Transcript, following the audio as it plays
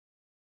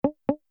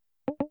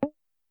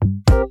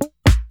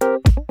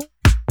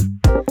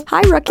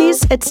Hi,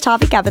 rookies. It's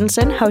Tavi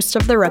Gevinson, host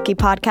of the Rookie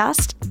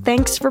Podcast.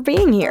 Thanks for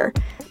being here.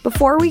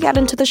 Before we get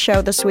into the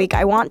show this week,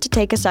 I want to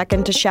take a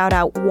second to shout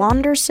out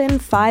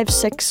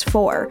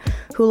Wanderson564,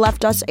 who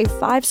left us a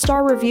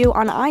 5-star review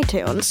on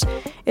iTunes.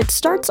 It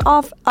starts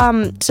off,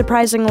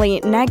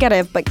 surprisingly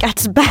negative, but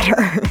gets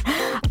better.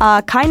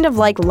 Kind of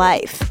like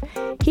life.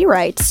 He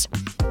writes,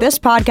 "This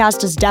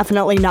podcast is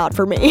definitely not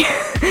for me.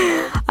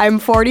 I'm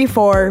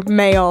 44,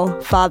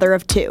 male, father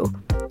of 2.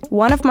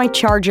 One of my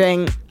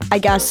charging, I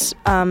guess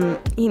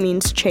he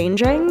means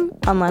changing,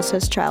 unless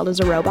his child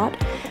is a robot.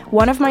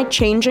 One of my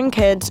changing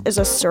kids is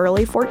a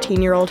surly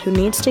 14-year-old who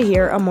needs to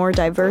hear a more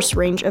diverse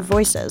range of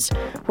voices.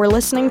 We're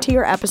listening to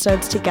your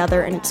episodes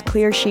together, and it's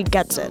clear she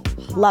gets it.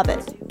 Love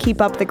it. Keep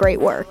up the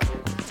great work."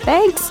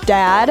 Thanks,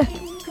 Dad.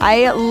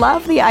 I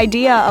love the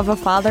idea of a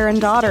father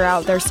and daughter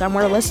out there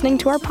somewhere listening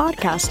to our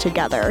podcast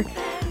together.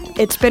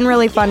 It's been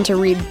really fun to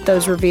read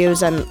those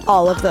reviews and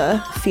all of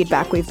the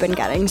feedback we've been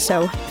getting,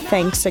 so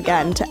thanks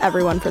again to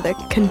everyone for the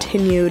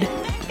continued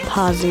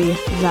posy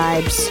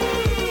vibes.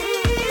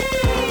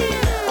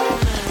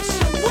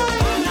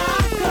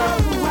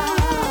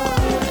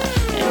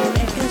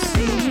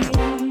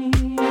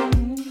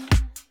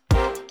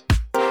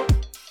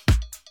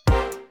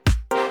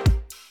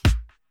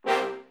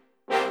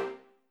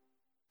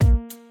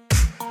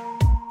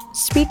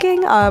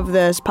 Speaking of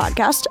this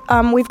podcast,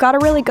 we've got a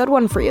really good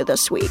one for you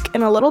this week.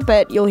 In a little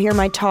bit, you'll hear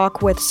my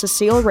talk with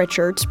Cecile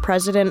Richards,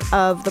 president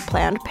of the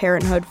Planned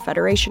Parenthood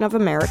Federation of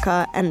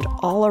America and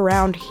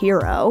all-around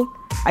hero.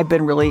 I've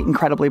been really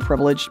incredibly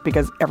privileged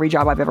because every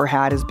job I've ever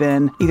had has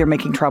been either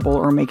making trouble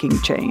or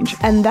making change.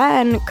 And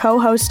then,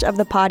 co-host of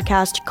the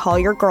podcast Call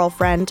Your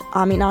Girlfriend,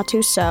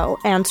 Aminatou Sow,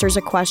 answers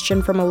a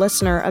question from a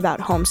listener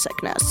about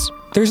homesickness.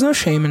 There's no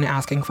shame in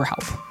asking for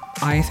help.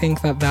 I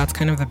think that that's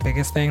kind of the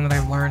biggest thing that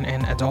I've learned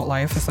in adult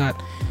life is that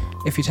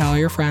if you tell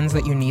your friends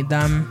that you need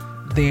them,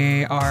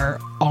 they are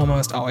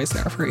almost always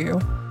there for you.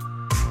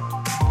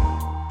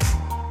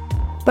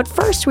 But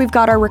first, we've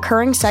got our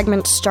recurring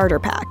segment Starter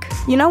Pack.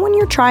 You know when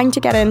you're trying to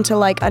get into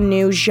like a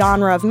new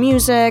genre of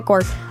music or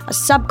a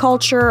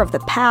subculture of the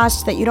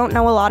past that you don't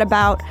know a lot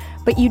about,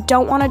 but you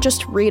don't want to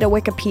just read a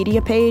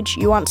Wikipedia page?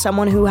 You want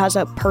someone who has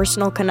a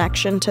personal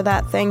connection to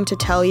that thing to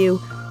tell you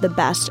the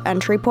best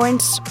entry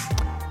points?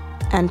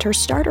 Enter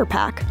Starter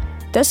Pack.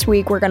 This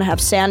week, we're going to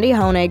have Sandy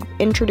Honig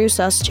introduce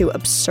us to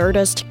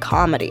absurdist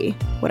comedy.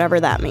 Whatever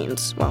that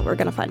means. Well, we're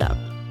going to find out.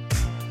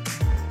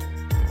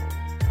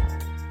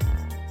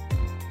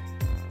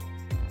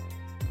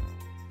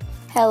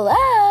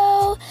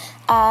 Hello!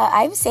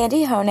 I'm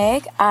Sandy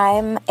Honig.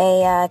 I'm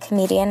a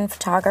comedian,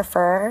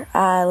 photographer.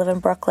 I live in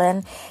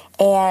Brooklyn.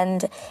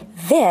 And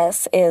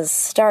this is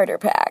Starter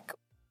Pack.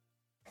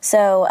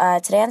 So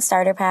today on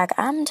Starter Pack,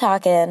 I'm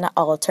talking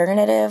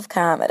alternative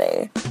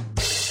comedy.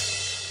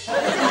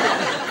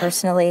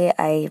 Personally,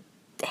 I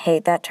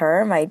hate that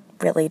term. I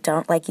really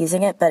don't like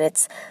using it, but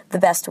it's the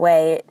best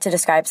way to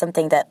describe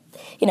something that,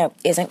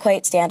 isn't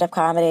quite stand-up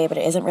comedy, but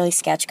it isn't really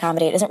sketch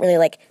comedy. It isn't really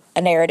like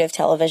a narrative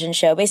television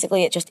show.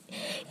 Basically, it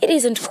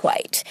isn't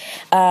quite.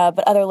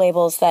 But other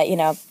labels that,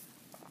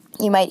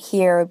 you might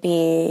hear would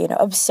be,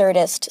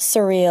 absurdist,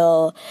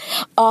 surreal,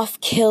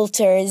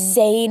 off-kilter,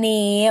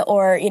 zany,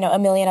 or, a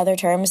million other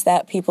terms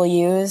that people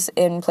use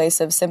in place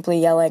of simply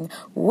yelling,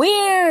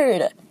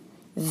 "Weird!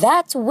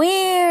 That's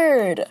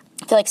weird!"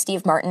 I feel like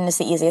Steve Martin is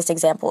the easiest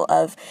example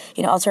of,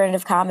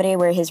 alternative comedy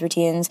where his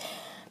routines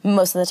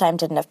most of the time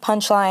didn't have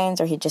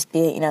punchlines, or he'd just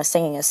be,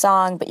 singing a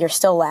song, but you're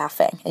still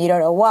laughing. And you don't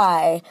know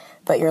why,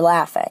 but you're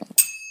laughing.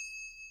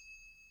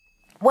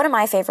 One of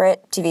my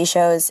favorite TV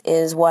shows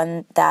is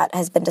one that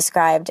has been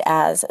described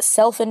as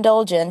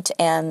self-indulgent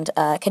and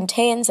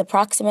contains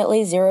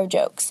approximately 0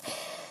 jokes.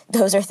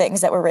 Those are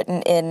things that were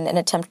written in an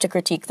attempt to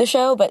critique the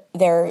show, but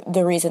they're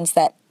the reasons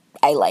that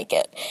I like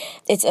it.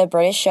 It's a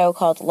British show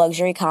called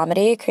Luxury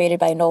Comedy,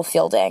 created by Noel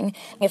Fielding.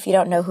 If you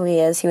don't know who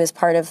he was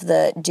part of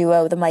the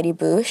duo The Mighty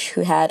Boosh,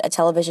 who had a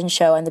television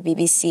show on the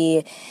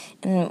BBC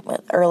in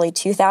early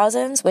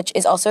 2000s, which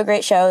is also a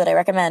great show that I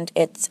recommend.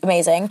 It's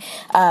amazing.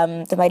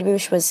 The Mighty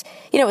Boosh was,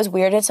 it was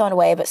weird in its own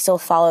way, but still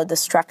followed the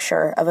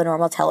structure of a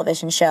normal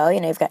television show.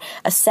 You've got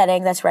a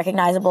setting that's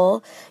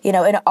recognizable, in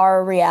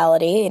our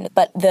reality,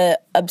 but the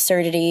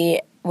absurdity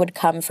would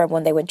come from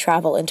when they would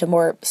travel into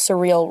more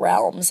surreal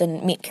realms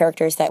and meet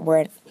characters that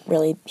weren't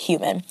really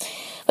human.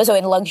 But so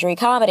in Luxury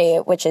Comedy,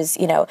 which is,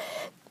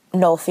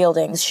 Noel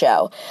Fielding's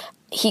show,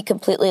 he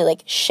completely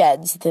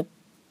sheds the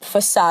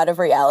facade of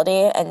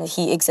reality, and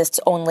he exists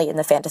only in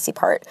the fantasy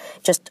part,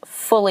 just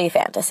fully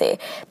fantasy.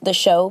 The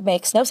show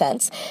makes no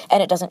sense,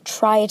 and it doesn't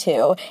try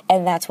to,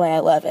 and that's why I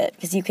love it,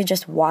 because you can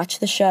just watch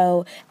the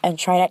show and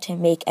try not to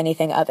make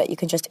anything of it. You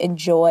can just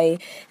enjoy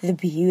the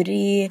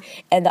beauty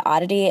and the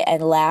oddity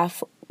and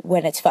laugh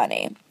when it's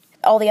funny.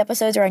 All the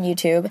episodes are on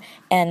YouTube,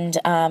 and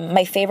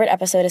my favorite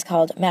episode is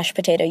called Mashed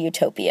Potato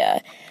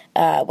Utopia,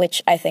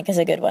 which I think is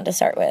a good one to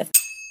start with.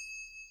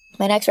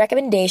 My next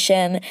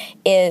recommendation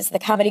is the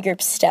comedy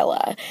group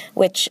Stella,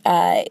 which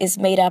is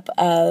made up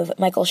of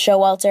Michael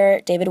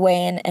Showalter, David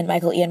Wayne, and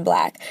Michael Ian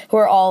Black, who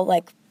are all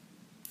like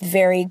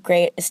very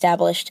great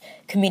established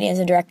comedians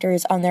and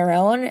directors on their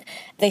own.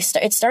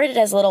 It started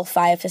as little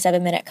 5 to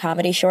 7 minute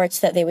comedy shorts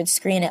that they would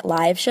screen at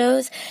live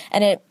shows,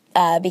 and it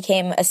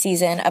became a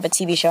season of a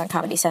TV show on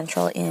Comedy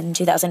Central in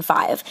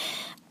 2005.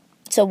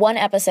 So one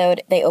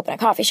episode, they open a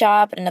coffee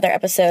shop. Another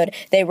episode,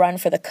 they run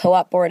for the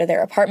co-op board of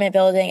their apartment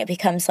building. It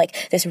becomes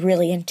like this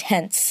really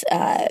intense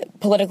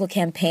political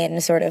campaign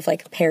sort of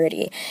like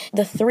parody.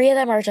 The three of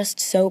them are just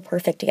so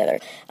perfect together.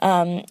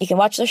 You can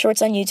watch their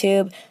shorts on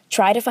YouTube.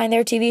 Try to find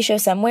their TV show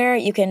somewhere.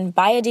 You can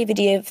buy a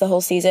DVD of the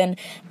whole season.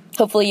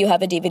 Hopefully you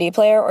have a DVD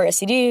player or a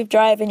CD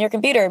drive in your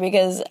computer,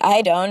 because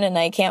I don't, and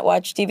I can't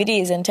watch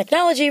DVDs. And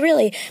technology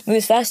really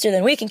moves faster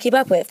than we can keep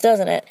up with,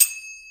 doesn't it?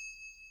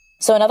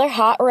 So another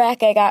hot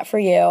rec I got for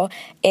you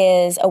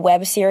is a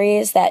web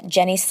series that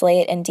Jenny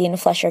Slate and Dean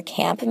Fletcher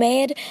Camp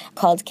made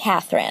called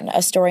Catherine,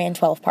 a story in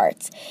 12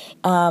 parts.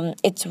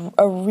 It's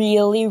a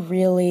really,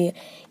 really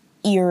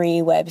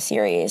eerie web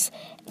series.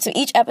 So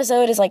each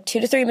episode is like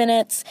 2 to 3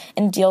 minutes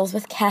and deals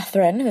with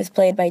Catherine, who's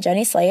played by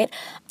Jenny Slate.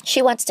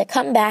 She wants to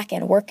come back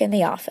and work in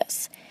the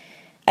office.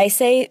 I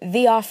say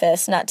the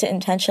office not to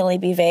intentionally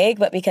be vague,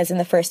 but because in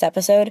the first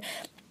episode,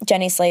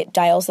 Jenny Slate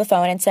dials the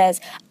phone and says,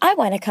 "I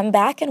want to come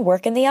back and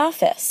work in the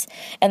office."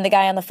 And the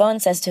guy on the phone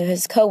says to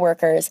his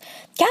coworkers,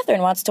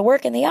 "Catherine wants to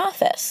work in the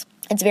office."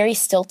 It's very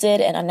stilted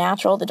and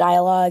unnatural. The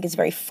dialogue is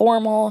very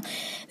formal.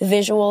 The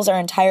visuals are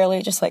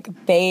entirely just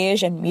like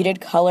beige and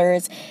muted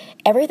colors.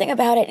 Everything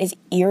about it is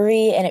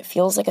eerie and it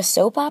feels like a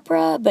soap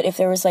opera, but if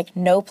there was like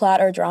no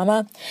plot or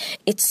drama,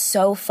 it's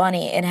so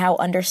funny in how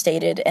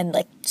understated and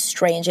like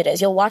strange it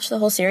is. You'll watch the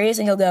whole series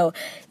and you'll go,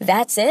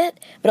 "That's it?"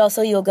 But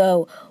also you'll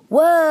go,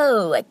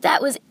 "Whoa, like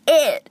that was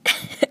it."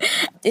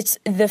 It's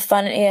the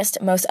funniest,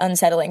 most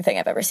unsettling thing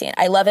I've ever seen.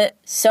 I love it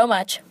so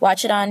much.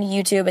 Watch it on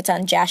YouTube. It's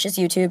on Jash's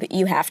YouTube.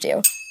 You have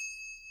to.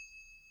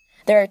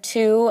 There are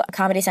 2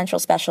 Comedy Central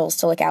specials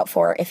to look out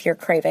for if you're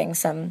craving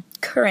some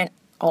current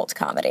alt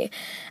comedy.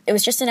 It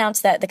was just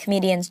announced that the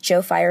comedians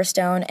Joe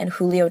Firestone and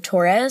Julio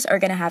Torres are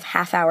going to have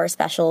half-hour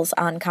specials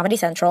on Comedy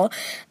Central.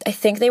 I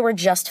think they were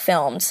just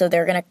filmed, so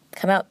they're going to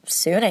come out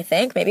soon, I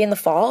think, maybe in the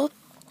fall.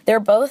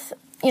 They're both,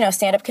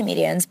 stand-up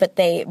comedians, but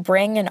they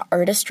bring an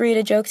artistry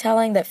to joke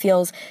telling that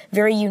feels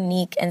very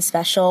unique and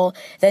special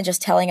than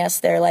just telling us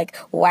their, like,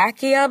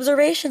 wacky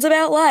observations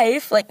about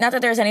life. Like, not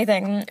that there's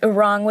anything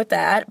wrong with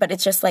that, but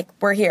it's just, like,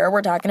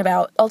 we're talking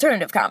about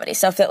alternative comedy,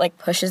 stuff that, like,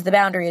 pushes the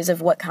boundaries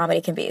of what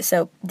comedy can be.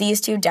 So these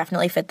 2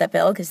 definitely fit that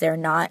bill because they're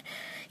not,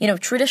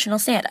 traditional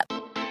stand-up.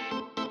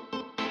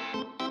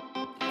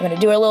 I'm going to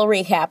do a little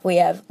recap. We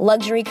have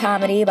Luxury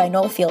Comedy by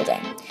Noel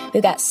Fielding.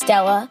 We've got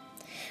Stella.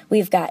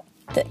 We've got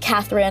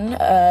Catherine,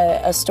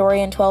 a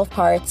story in 12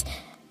 parts,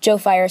 Joe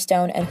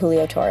Firestone, and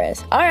Julio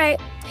Torres. All right,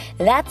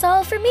 that's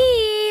all for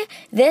me.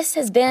 This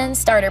has been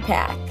Starter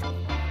Pack.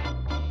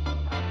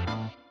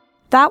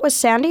 That was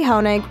Sandy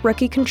Honig,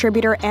 rookie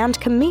contributor and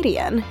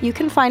comedian. You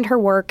can find her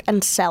work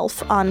and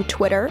self on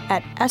Twitter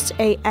at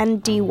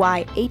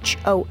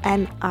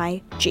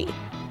SandyHonig.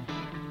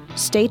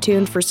 Stay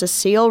tuned for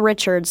Cecile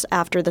Richards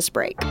after this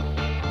break.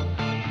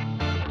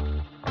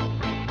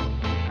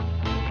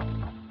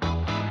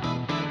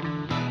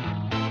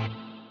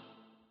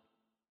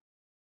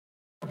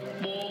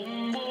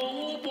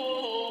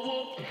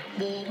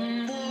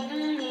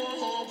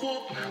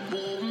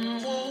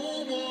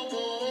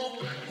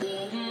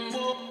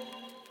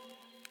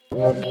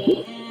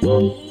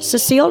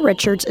 Cecile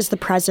Richards is the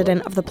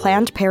president of the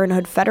Planned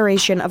Parenthood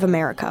Federation of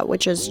America,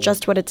 which is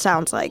just what it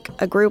sounds like,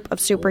 a group of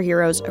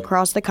superheroes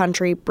across the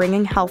country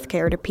bringing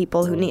healthcare to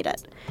people who need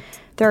it.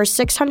 There are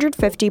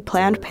 650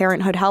 Planned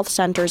Parenthood health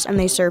centers, and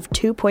they serve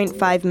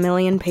 2.5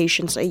 million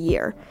patients a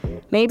year.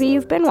 Maybe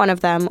you've been one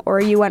of them,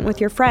 or you went with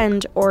your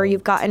friend, or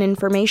you've gotten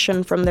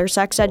information from their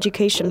sex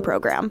education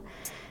program.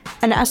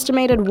 An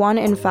estimated 1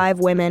 in 5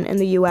 women in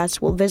the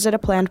U.S. will visit a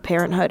Planned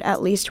Parenthood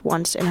at least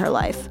once in her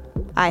life.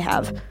 I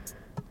have.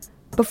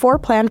 Before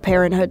Planned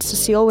Parenthood,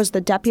 Cecile was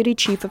the deputy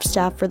chief of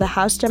staff for the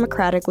House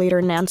Democratic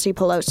leader Nancy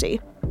Pelosi.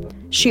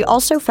 She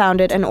also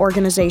founded an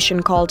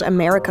organization called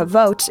America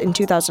Votes in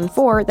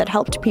 2004 that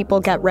helped people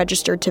get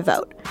registered to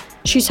vote.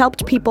 She's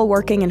helped people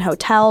working in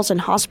hotels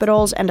and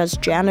hospitals and as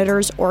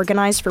janitors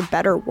organize for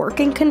better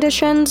working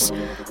conditions.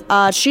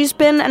 She's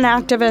been an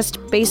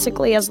activist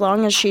basically as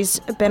long as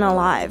she's been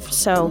alive,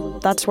 so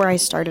that's where I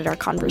started our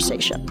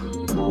conversation.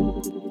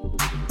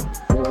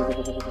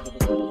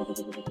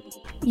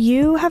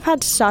 You have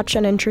had such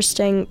an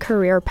interesting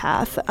career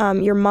path.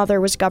 Your mother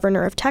was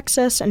governor of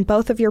Texas, and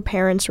both of your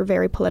parents were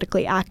very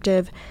politically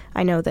active.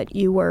 I know that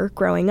you were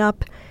growing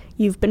up.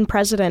 You've been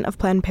president of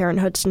Planned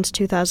Parenthood since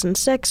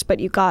 2006, but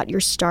you got your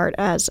start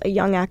as a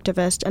young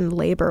activist and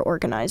labor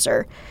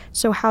organizer.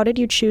 So how did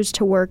you choose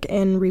to work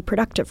in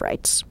reproductive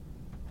rights?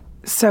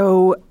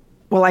 So,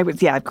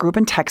 I grew up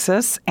in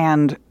Texas,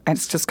 and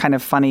it's just kind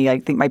of funny. I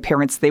think my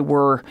parents, they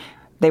were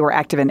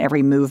active in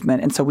every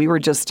movement, and so we were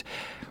just...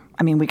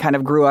 we kind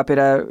of grew up in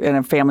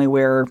a family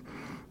where,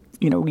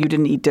 you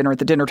didn't eat dinner at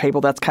the dinner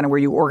table. That's kind of where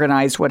you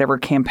organized whatever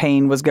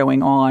campaign was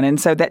going on. And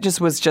so that just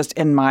was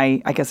in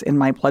my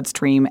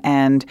bloodstream.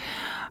 And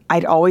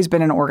I'd always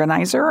been an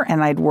organizer,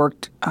 and I'd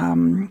worked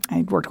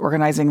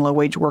organizing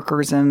low-wage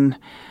workers in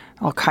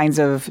all kinds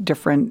of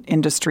different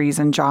industries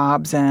and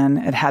jobs, and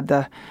had had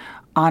the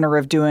honor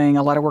of doing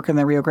a lot of work in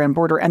the Rio Grande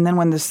border. And then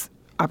when this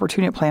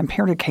opportunity at Planned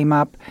Parenthood came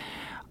up,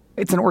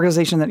 it's an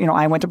organization that,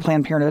 I went to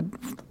Planned Parenthood,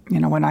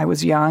 when I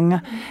was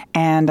young,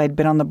 and I'd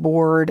been on the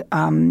board,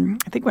 I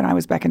think when I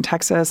was back in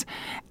Texas,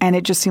 and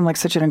it just seemed like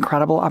such an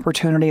incredible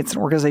opportunity. It's an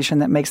organization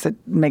that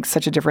makes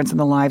such a difference in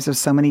the lives of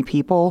so many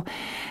people.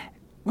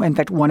 In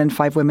fact, 1 in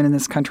 5 women in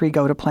this country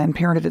go to Planned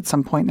Parenthood at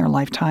some point in their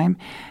lifetime,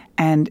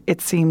 and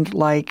it seemed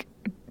like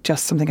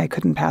just something I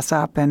couldn't pass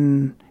up,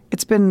 and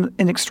it's been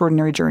an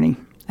extraordinary journey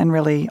and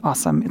really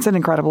awesome. It's an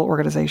incredible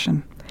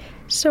organization.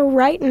 So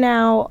right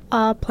now,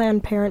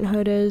 Planned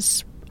Parenthood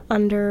is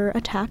under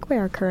attack by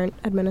our current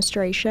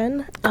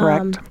administration.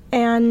 Correct.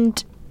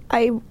 And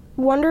I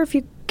wonder if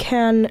you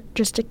can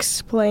just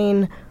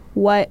explain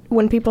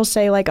when people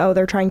say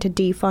they're trying to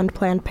defund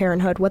Planned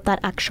Parenthood, what that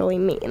actually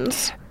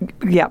means.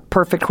 Yeah,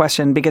 perfect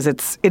question, because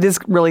it is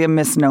really a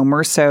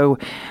misnomer. So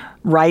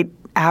right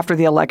after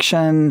the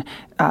election,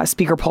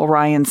 Speaker Paul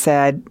Ryan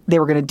said they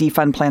were going to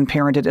defund Planned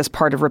Parenthood as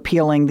part of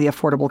repealing the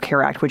Affordable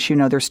Care Act, which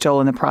they're still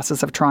in the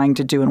process of trying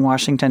to do in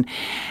Washington,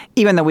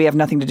 even though we have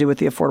nothing to do with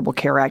the Affordable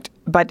Care Act.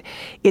 But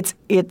it's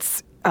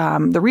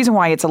the reason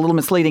why it's a little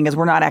misleading is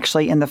we're not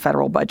actually in the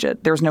federal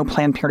budget. There's no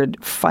Planned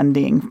Parenthood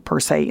funding per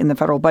se in the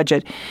federal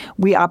budget.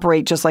 We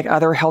operate just like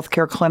other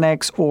healthcare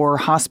clinics or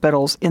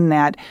hospitals in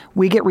that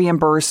we get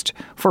reimbursed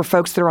for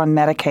folks that are on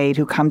Medicaid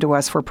who come to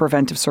us for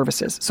preventive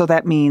services. So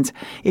that means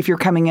if you're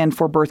coming in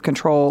for birth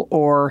control,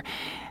 or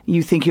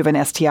you think you have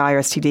an STI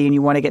or STD and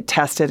you want to get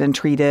tested and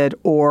treated,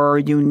 or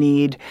you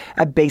need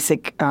a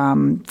basic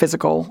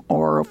physical,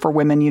 or for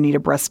women you need a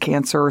breast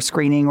cancer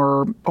screening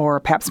or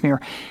a pap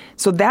smear.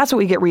 So that's what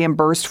we get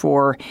reimbursed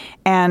for.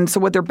 And so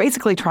what they're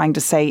basically trying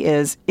to say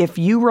is if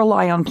you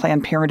rely on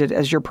Planned Parenthood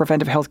as your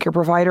preventive health care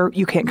provider,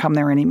 you can't come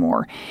there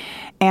anymore.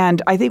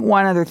 And I think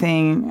one other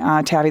thing,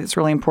 Tabby, that's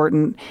really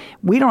important,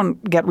 we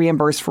don't get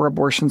reimbursed for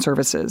abortion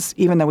services,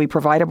 even though we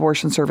provide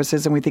abortion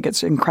services, and we think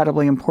it's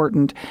incredibly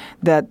important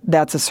that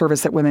that's a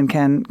service that women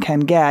can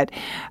get.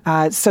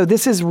 So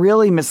this is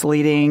really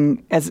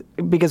misleading,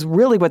 because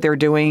really what they're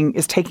doing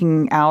is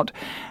taking out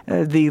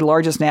the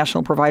largest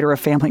national provider of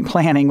family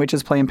planning, which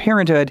is Planned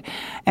Parenthood.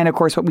 And of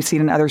course, what we've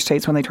seen in other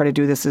states when they try to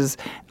do this is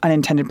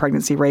unintended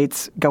pregnancy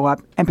rates go up,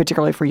 and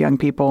particularly for young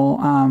people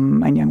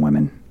and young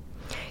women.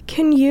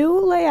 Can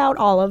you lay out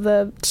all of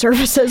the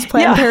services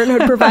Planned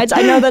Parenthood provides?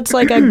 I know that's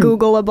like a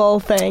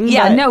Googleable thing.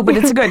 Yeah, but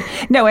it's good.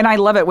 No, and I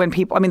love it when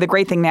people, the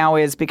great thing now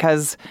is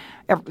because,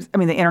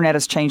 the internet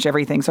has changed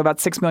everything. So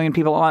about 6 million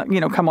people,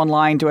 come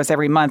online to us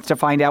every month to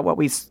find out what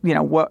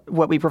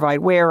we provide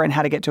where and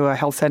how to get to a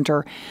health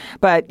center.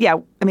 But yeah,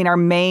 our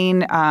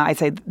main, I'd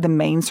say the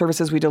main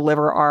services we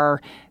deliver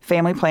are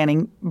family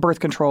planning, birth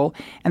control.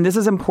 And this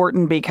is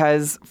important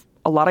because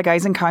a lot of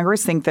guys in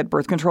Congress think that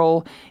birth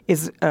control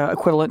is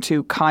equivalent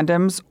to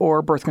condoms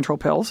or birth control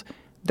pills.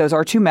 Those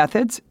are 2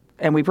 methods,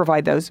 and we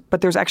provide those.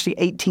 But there's actually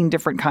 18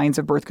 different kinds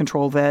of birth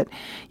control that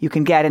you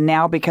can get. And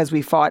now, because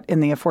we fought in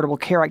the Affordable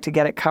Care Act to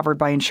get it covered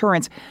by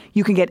insurance,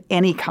 you can get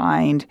any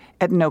kind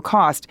at no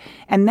cost.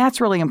 And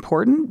that's really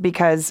important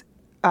because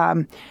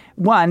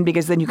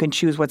because then you can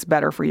choose what's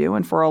better for you.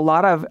 And for a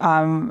lot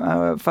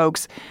of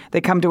folks, they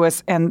come to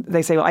us and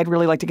they say, well, I'd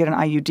really like to get an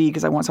IUD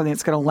because I want something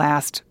that's going to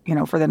last,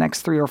 for the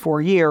next 3 or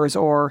 4 years,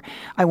 or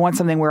I want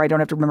something where I don't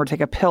have to remember to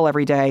take a pill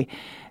every day.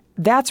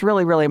 That's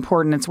really, really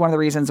important. It's one of the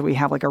reasons that we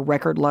have a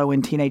record low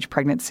in teenage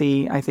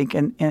pregnancy, I think,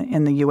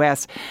 in the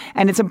U.S.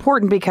 And it's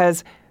important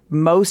because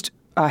most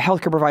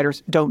healthcare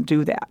providers don't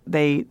do that.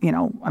 They,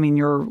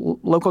 your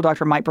local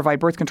doctor might provide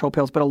birth control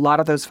pills, but a lot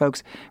of those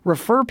folks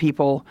refer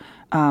people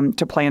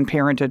to Planned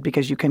Parenthood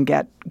because you can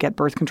get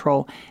birth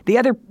control. The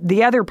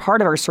other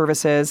part of our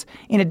services,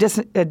 in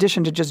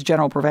addition to just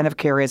general preventive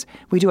care, is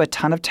we do a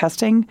ton of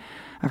testing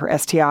for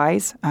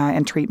STIs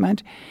and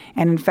treatment.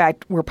 And in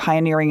fact, we're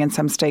pioneering in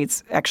some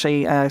states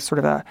actually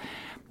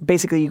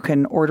basically, you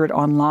can order it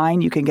online.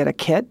 You can get a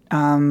kit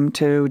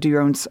to do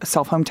your own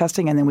self-home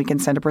testing, and then we can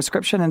send a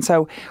prescription. And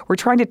so we're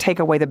trying to take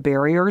away the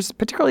barriers,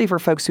 particularly for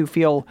folks who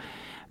feel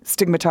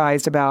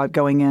stigmatized about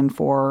going in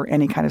for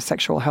any kind of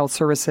sexual health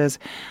services.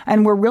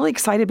 And we're really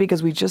excited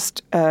because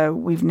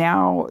we've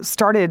now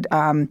started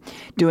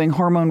doing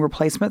hormone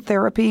replacement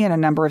therapy in a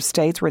number of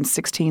states. We're in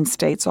 16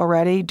 states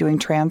already doing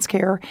trans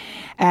care.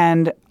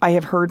 And I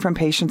have heard from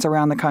patients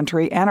around the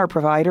country and our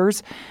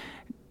providers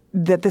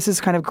that this is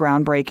kind of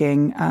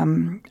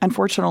groundbreaking.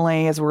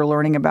 Unfortunately, as we're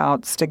learning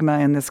about stigma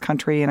in this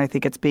country, and I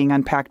think it's being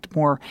unpacked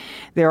more,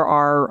 there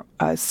are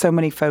so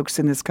many folks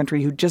in this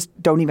country who just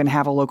don't even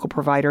have a local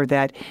provider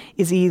that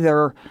is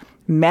either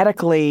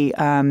medically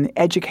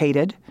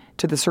educated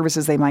to the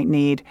services they might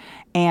need,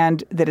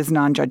 and that is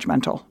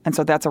non-judgmental. And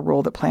so that's a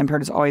role that Planned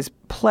Parenthood has always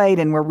played,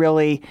 and we're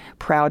really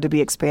proud to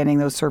be expanding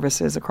those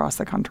services across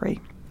the country.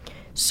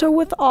 So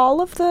with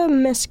all of the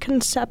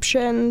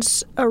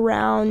misconceptions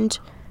around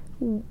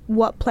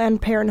what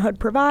Planned Parenthood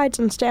provides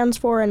and stands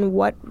for and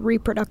what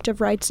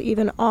reproductive rights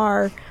even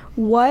are,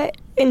 what,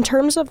 in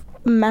terms of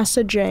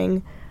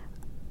messaging,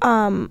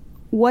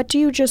 what do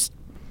you just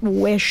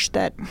wish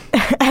that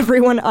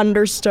everyone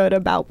understood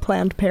about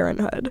Planned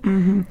Parenthood?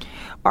 Mm-hmm.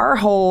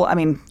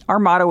 Our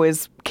motto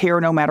is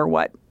care no matter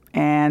what.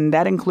 And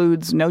that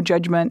includes no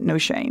judgment, no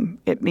shame.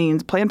 It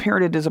means Planned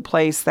Parenthood is a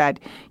place that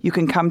you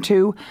can come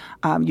to.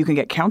 You can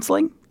get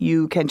counseling.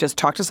 You can just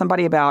talk to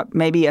somebody about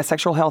maybe a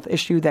sexual health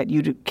issue that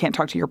you can't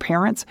talk to your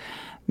parents,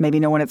 maybe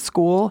no one at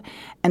school.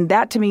 And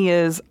that, to me,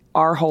 is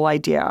our whole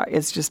idea.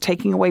 It's just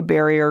taking away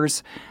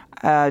barriers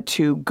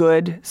to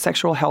good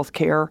sexual health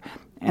care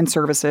and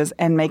services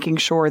and making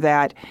sure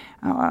that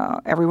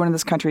everyone in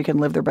this country can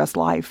live their best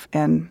life.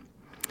 And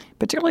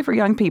particularly for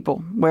young people,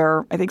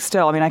 where I think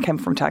still, I come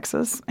from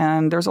Texas,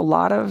 and there's a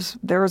lot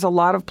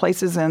of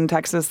places in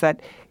Texas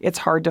that it's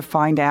hard to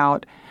find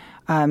out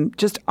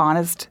just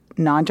honest,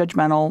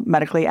 non-judgmental,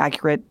 medically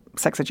accurate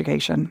sex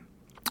education.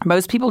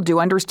 Most people do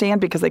understand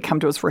because they come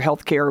to us for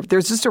health care.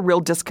 There's just a real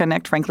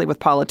disconnect, frankly, with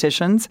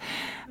politicians.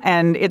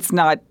 And it's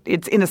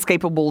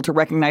inescapable to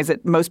recognize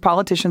that most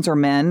politicians are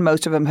men.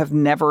 Most of them have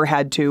never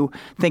had to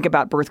think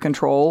about birth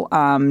control,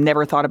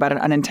 never thought about an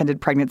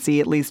unintended pregnancy,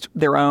 at least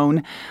their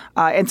own.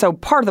 And so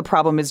part of the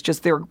problem is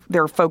just there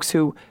are folks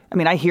who,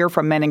 I hear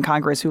from men in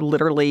Congress who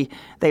literally,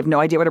 they have no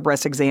idea what a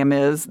breast exam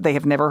is. They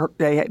have never,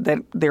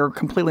 they're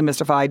completely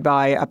mystified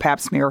by a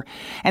pap smear.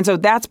 And so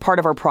that's part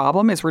of our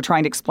problem is we're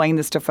trying to explain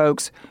this to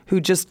folks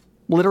who just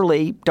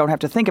literally don't have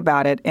to think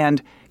about it.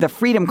 And the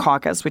Freedom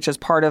Caucus, which is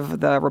part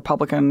of the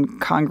Republican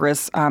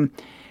Congress,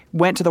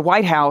 went to the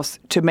White House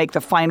to make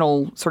the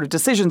final sort of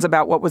decisions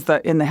about what was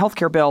in the health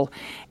care bill.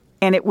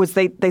 And it was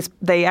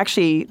they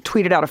actually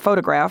tweeted out a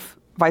photograph,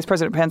 Vice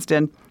President Pence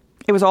did.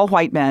 It was all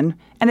white men,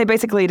 and they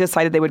basically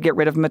decided they would get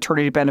rid of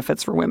maternity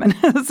benefits for women.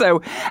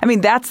 So,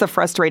 that's the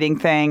frustrating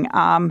thing.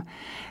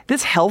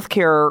 This health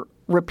care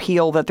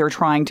repeal that they're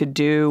trying to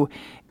do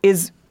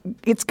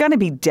it's going to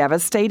be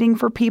devastating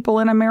for people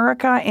in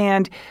America.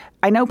 And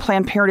I know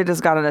Planned Parenthood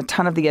has gotten a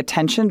ton of the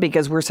attention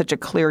because we're such a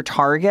clear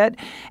target,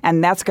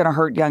 and that's going to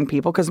hurt young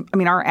people because,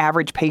 our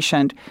average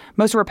patient,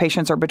 most of our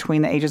patients are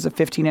between the ages of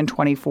 15 and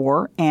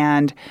 24,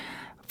 and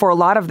for a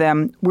lot of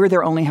them, we're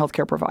their only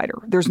healthcare provider.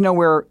 There's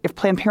nowhere, if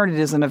Planned Parenthood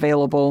isn't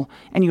available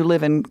and you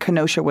live in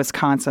Kenosha,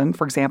 Wisconsin,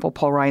 for example,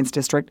 Paul Ryan's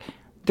district,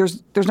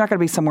 there's not going to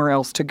be somewhere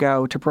else to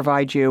go to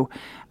provide you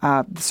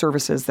the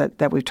services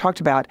that we've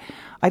talked about.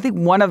 I think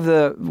one of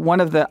the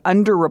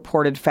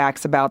underreported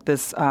facts about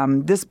this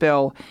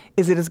bill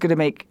is it is going to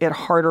make it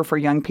harder for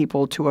young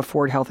people to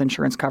afford health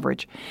insurance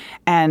coverage.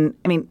 And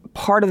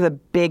part of the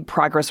big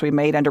progress we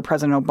made under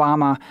President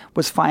Obama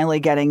was finally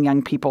getting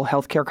young people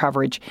health care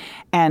coverage,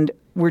 and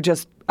we're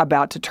just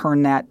about to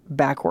turn that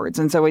backwards.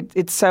 And so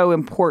it's so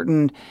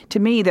important to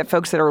me that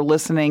folks that are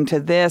listening to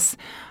this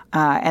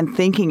and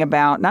thinking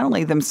about not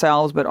only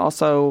themselves but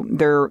also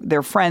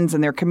their friends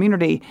and their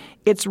community,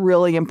 it's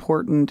really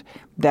important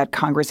that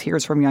Congress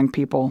hears from young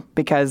people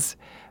because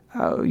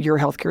your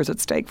health care is at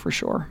stake for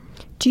sure.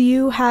 Do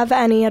you have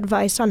any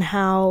advice on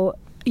how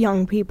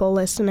young people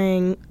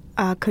listening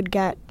could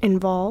get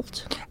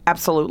involved?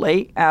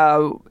 Absolutely.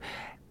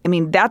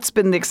 That's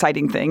been the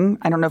exciting thing.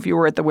 I don't know if you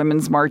were at the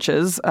women's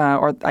marches,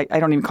 or I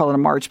don't even call it a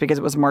march because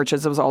it was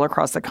marches. It was all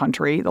across the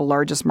country, the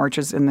largest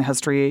marches in the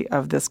history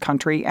of this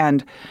country,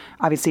 and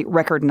obviously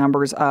record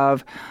numbers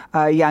of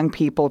young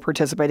people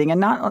participating, and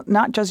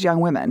not just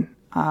young women.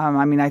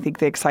 I think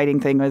the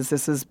exciting thing is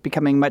this is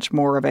becoming much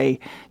more of a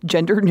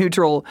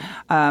gender-neutral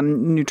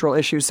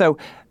issue. So,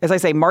 as I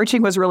say,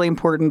 marching was really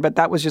important, but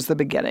that was just the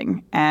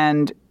beginning.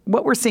 And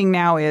what we're seeing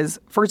now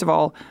is, first of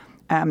all,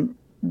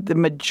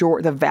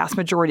 the vast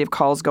majority of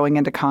calls going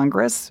into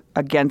Congress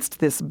against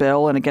this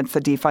bill and against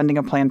the defunding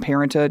of Planned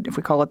Parenthood, if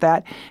we call it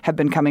that, have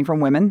been coming from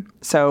women.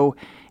 So,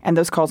 and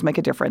those calls make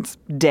a difference.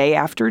 Day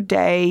after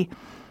day,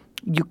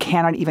 you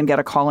cannot even get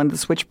a call into the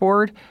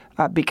switchboard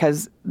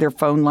because their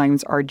phone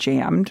lines are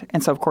jammed.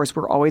 And so, of course,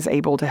 we're always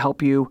able to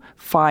help you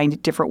find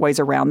different ways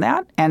around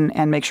that and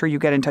make sure you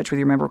get in touch with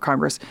your member of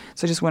Congress.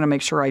 So I just want to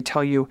make sure I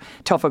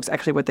tell folks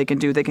actually what they can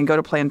do. They can go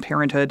to Planned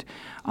Parenthood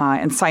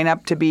and sign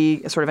up to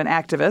be sort of an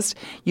activist.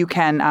 You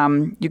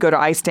can you go to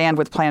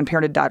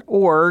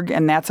istandwithplannedparenthood.org,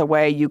 and that's a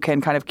way you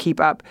can kind of keep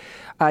up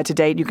to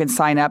date. You can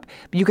sign up.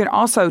 But you can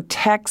also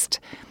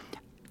text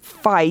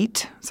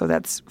FIGHT, so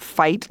that's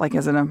fight, like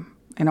as in a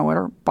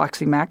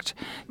boxing match,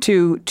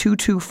 to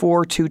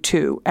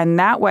 22422. And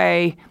that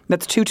way,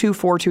 that's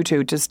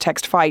 22422, just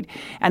text FIGHT.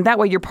 And that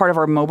way you're part of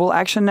our mobile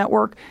action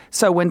network.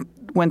 So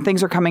when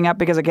things are coming up,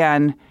 because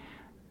again,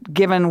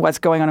 given what's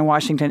going on in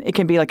Washington, it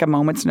can be like a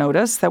moment's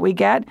notice that we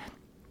get.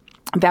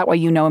 That way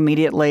you know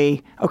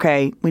immediately,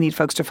 okay, we need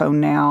folks to phone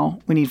now.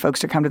 We need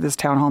folks to come to this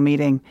town hall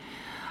meeting.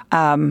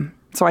 So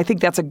I think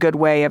that's a good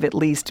way of at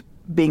least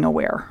being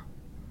aware.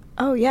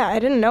 Oh, yeah, I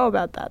didn't know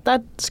about that.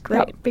 That's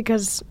great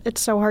because it's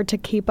so hard to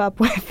keep up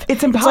with.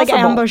 It's impossible. It's like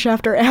ambush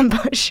after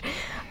ambush.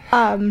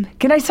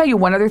 Can I tell you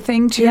one other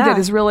thing, too, Yeah. that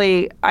is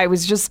really, I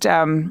was just,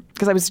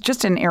 because I was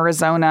just in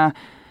Arizona,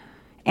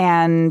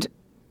 and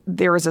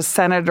there was a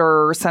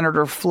Senator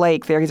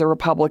Flake there. He's a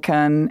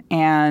Republican,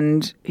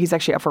 and he's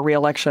actually up for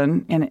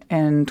re-election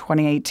in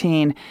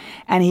 2018.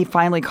 And he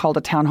finally called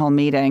a town hall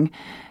meeting,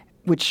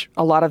 which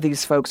a lot of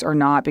these folks are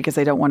not because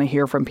they don't want to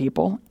hear from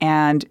people.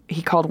 And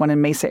he called one in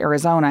Mesa,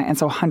 Arizona. And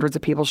so hundreds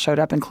of people showed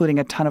up, including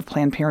a ton of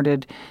Planned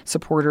Parenthood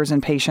supporters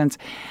and patients.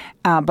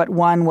 But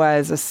one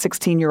was a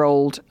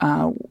 16-year-old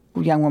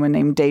young woman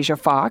named Deja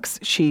Fox.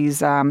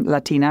 She's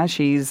Latina.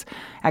 She's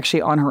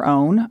actually on her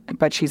own,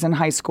 but she's in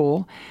high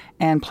school.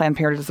 And Planned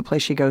Parenthood is the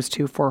place she goes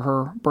to for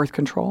her birth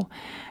control.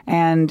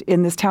 And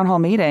in this town hall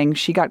meeting,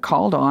 she got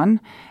called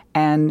on,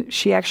 and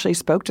she actually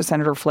spoke to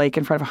Senator Flake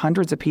in front of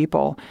hundreds of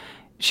people.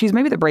 She's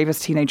maybe the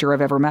bravest teenager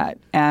I've ever met.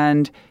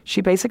 And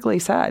she basically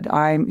said,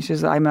 I'm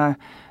a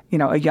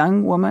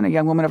young woman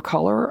of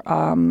color.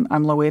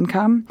 I'm low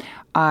income.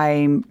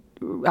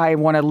 I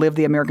want to live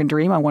the American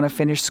dream. I want to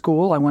finish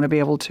school. I want to be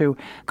able to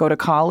go to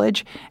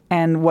college.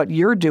 And what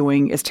you're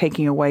doing is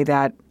taking away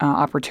that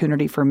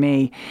opportunity for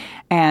me.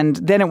 And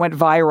then it went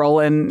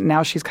viral, and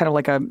now she's kind of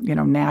like a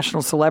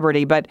national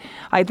celebrity. But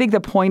I think the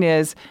point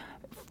is,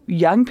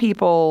 young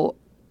people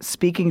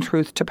speaking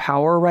truth to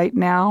power right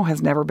now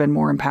has never been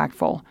more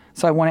impactful.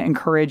 So I want to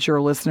encourage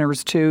your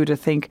listeners, too, to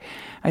think,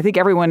 I think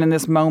everyone in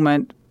this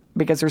moment,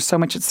 because there's so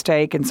much at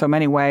stake in so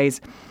many ways,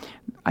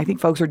 I think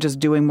folks are just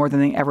doing more than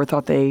they ever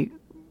thought they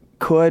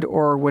could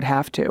or would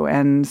have to.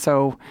 And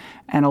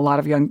a lot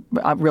of young,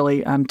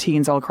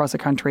 teens all across the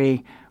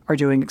country are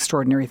doing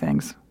extraordinary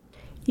things.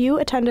 You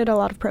attended a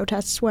lot of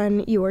protests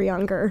when you were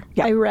younger.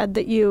 Yeah. I read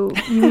that you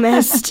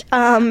missed...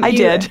 I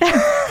did.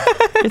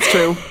 It's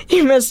true.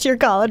 You missed your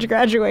college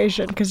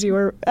graduation because you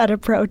were at a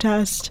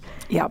protest.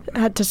 Yeah.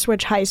 Had to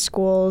switch high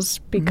schools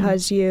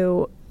because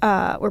you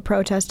were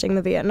protesting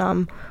the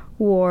Vietnam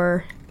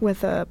War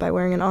by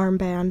wearing an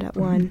armband at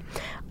one.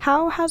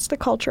 How has the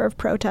culture of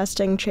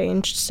protesting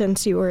changed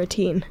since you were a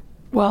teen?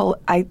 Well,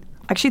 I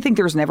actually think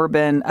there's never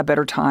been a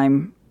better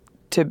time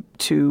to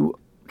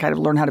kind of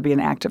learn how to be an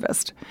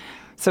activist.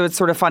 So it's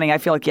sort of funny. I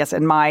feel like, yes,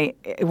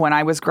 when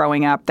I was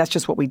growing up, that's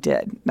just what we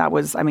did. It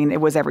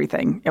was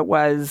everything. It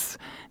was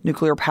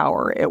nuclear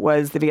power. It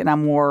was the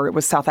Vietnam War. It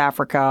was South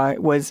Africa.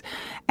 It was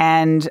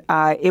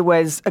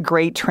a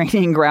great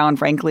training ground,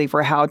 frankly,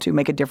 for how to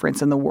make a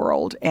difference in the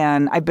world.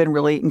 And I've been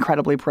really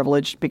incredibly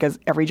privileged because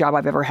every job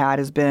I've ever had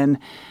has been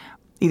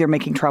either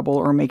making trouble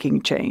or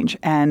making change.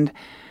 And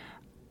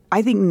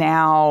I think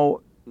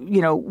now,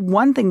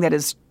 one thing that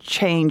has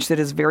changed that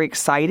is very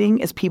exciting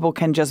is people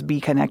can just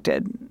be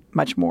connected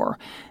much more.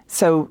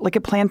 So like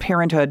at Planned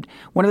Parenthood,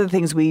 one of the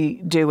things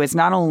we do is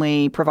not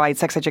only provide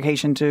sex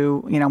education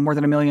to, more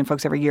than 1 million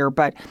folks every year,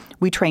 but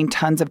we train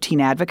tons of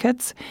teen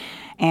advocates.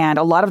 And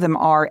a lot of them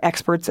are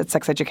experts at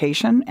sex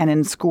education. And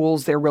in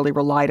schools, they're really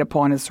relied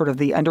upon as sort of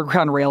the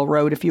Underground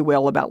Railroad, if you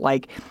will, about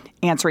like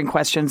answering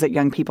questions that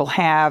young people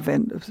have,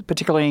 and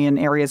particularly in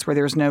areas where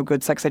there's no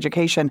good sex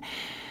education.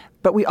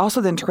 But we also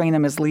then train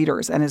them as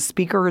leaders and as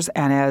speakers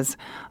and as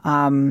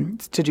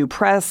to do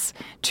press,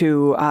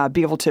 to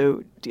be able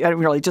to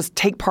really just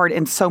take part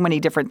in so many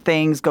different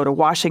things, go to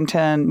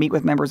Washington, meet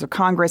with members of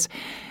Congress.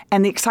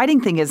 And the exciting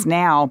thing is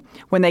now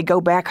when they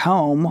go back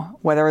home,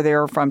 whether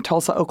they're from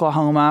Tulsa,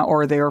 Oklahoma,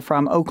 or they're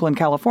from Oakland,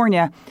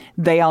 California,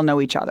 they all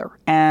know each other.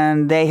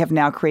 And they have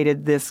now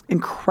created this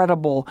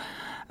incredible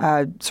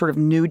sort of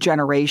new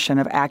generation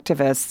of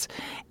activists.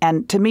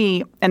 And to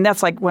me, and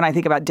that's like when I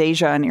think about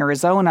Deja in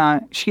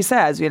Arizona, she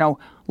says,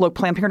 look,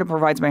 Planned Parenthood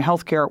provides my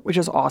health care, which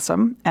is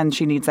awesome, and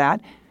she needs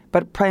that.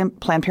 But Planned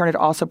Parenthood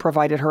also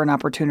provided her an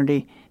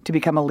opportunity to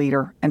become a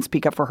leader and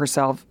speak up for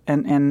herself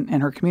and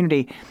her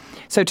community.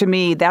 So to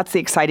me, that's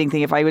the exciting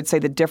thing. If I would say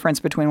the difference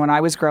between when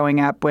I was growing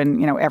up,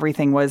 when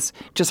everything was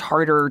just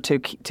harder to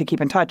keep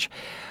in touch,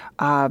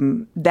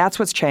 that's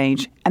what's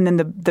changed. And then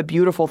the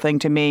beautiful thing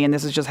to me, and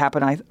this has just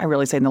happened, I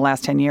really say in the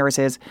last 10 years,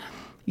 is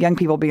young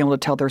people being able to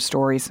tell their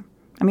stories.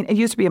 I mean, it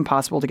used to be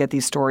impossible to get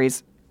these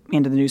stories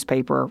into the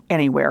newspaper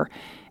anywhere.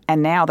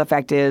 And now the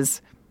fact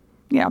is,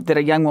 that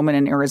a young woman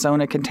in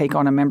Arizona can take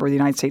on a member of the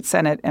United States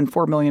Senate and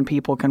 4 million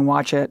people can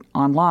watch it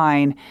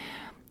online.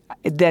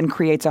 It then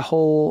creates a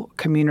whole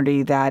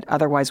community that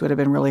otherwise would have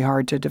been really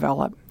hard to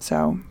develop.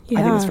 So I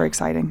think it's very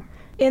exciting.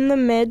 In the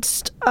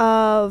midst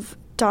of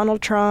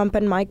Donald Trump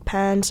and Mike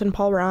Pence and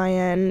Paul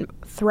Ryan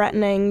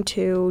threatening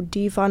to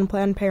defund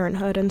Planned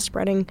Parenthood and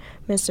spreading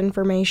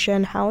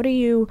misinformation, how do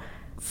you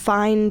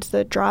find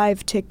the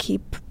drive to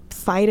keep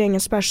fighting,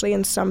 especially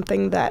in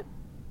something that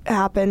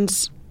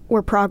happens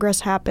where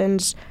progress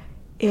happens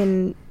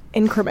in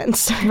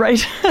increments?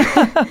 Right.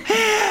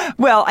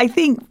 Well, I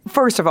think,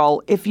 first of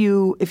all, if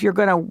you're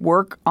going to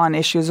work on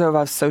issues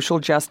of social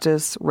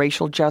justice,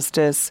 racial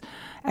justice,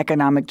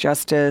 economic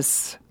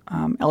justice,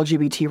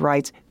 LGBT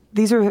rights,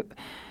 these are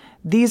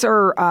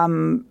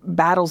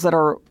battles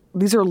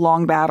these are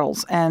long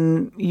battles,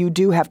 and you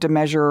do have to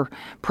measure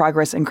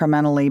progress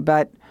incrementally.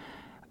 But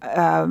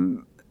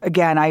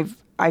again, I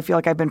feel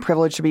like I've been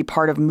privileged to be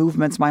part of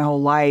movements my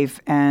whole life,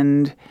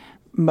 and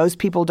most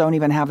people don't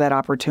even have that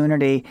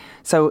opportunity.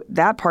 So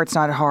that part's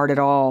not hard at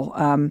all.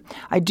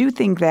 I do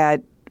think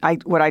that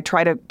what I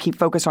try to keep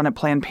focused on at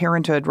Planned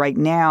Parenthood right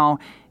now,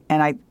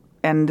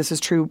 and this is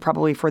true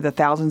probably for the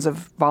thousands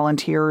of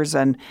volunteers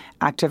and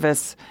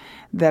activists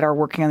that are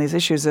working on these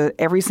issues,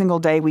 every single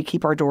day we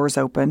keep our doors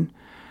open.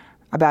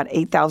 About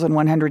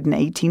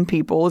 8,118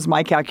 people, is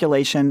my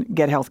calculation,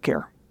 get health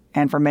care.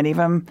 And for many of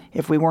them,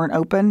 if we weren't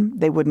open,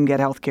 they wouldn't get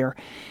health care.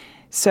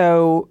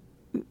 So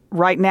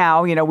right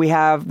now,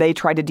 they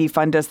tried to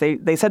defund us.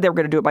 They said they were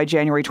going to do it by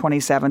January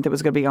 27th. It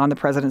was going to be on the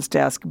president's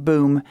desk.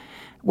 Boom.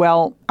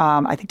 Well,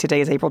 I think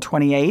today is April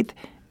 28th.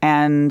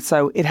 And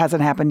so it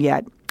hasn't happened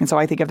yet. And so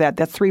I think of that.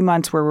 That's 3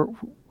 months where,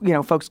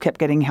 folks kept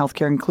getting health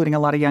care, including a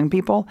lot of young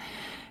people.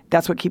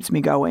 That's what keeps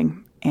me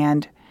going.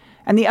 And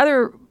the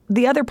other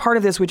part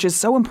of this, which is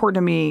so important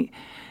to me,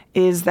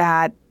 is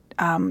that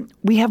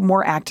we have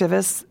more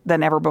activists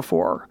than ever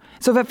before.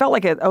 So if it felt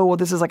like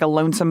this is like a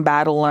lonesome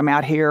battle, I'm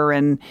out here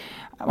and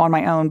I'm on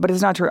my own, but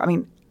it's not true. I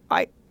mean,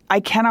 I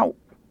cannot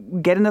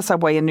get in the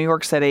subway in New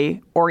York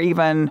City, or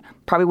even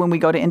probably when we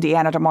go to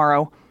Indiana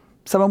tomorrow,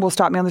 someone will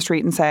stop me on the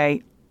street and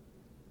say,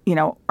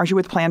 aren't you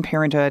with Planned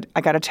Parenthood?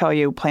 I got to tell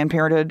you, Planned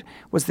Parenthood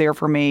was there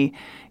for me,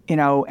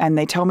 and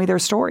they tell me their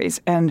stories.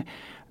 And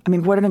I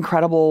mean, what an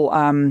incredible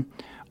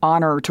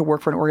honor to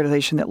work for an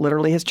organization that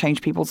literally has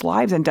changed people's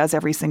lives and does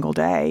every single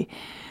day.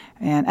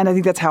 And I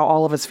think that's how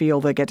all of us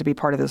feel that get to be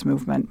part of this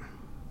movement.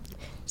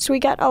 So we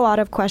get a lot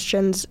of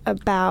questions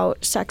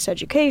about sex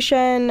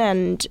education,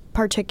 and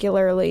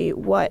particularly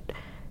what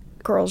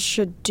girls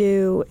should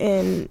do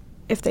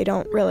if they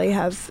don't really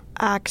have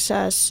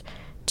access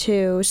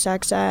to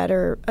sex ed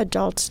or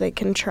adults they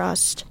can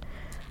trust.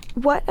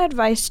 What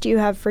advice do you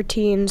have for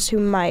teens who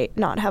might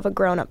not have a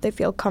grown-up they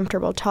feel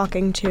comfortable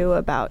talking to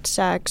about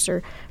sex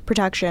or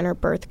protection or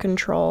birth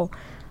control,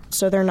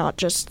 so they're not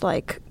just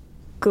like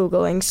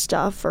Googling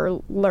stuff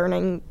or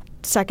learning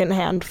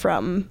secondhand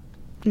from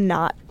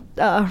not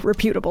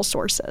reputable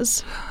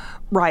sources?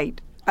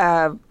 Right.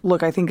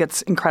 Look, I think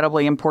it's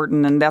incredibly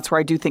important, and that's where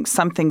I do think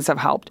some things have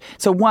helped.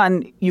 So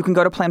one, you can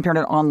go to Planned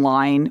Parenthood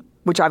online,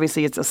 which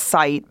obviously it's a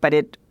site, but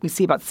we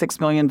see about 6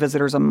 million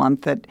visitors a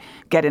month that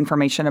get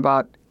information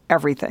about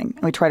everything.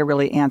 And we try to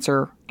really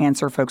answer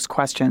folks'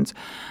 questions.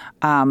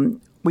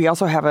 We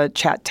also have a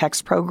chat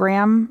text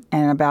program,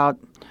 and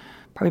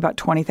probably about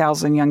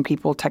 20,000 young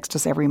people text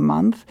us every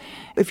month.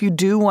 If you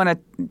do want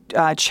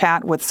to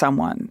chat with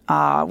someone,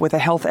 with a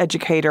health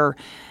educator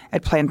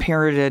at Planned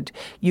Parenthood,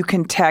 you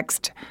can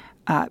text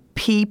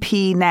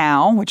PP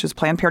Now, which is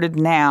Planned Parenthood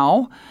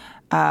Now.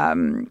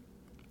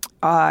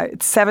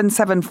 It's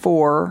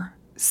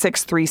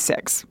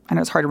 774-636. I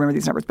know it's hard to remember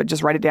these numbers, but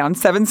just write it down,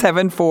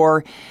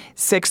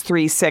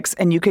 774-636,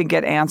 and you can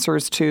get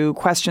answers to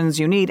questions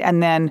you need.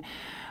 And then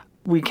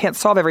we can't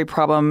solve every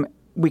problem.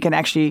 We can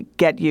actually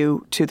get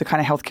you to the kind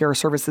of healthcare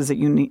services that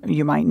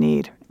you might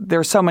need. There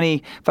are so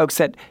many folks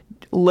that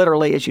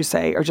literally, as you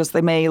say, are just,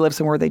 they may live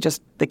somewhere they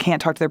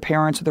can't talk to their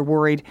parents, or they're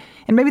worried.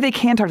 And maybe they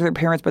can talk to their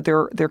parents, but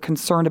they're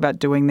concerned about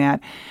doing that.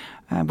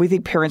 We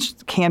think parents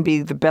can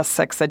be the best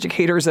sex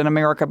educators in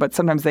America, but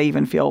sometimes they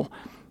even feel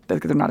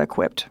that they're not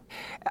equipped.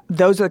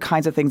 Those are the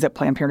kinds of things that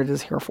Planned Parenthood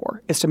is here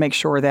for, is to make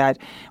sure that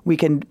we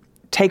can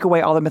take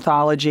away all the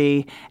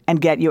mythology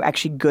and get you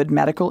actually good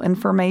medical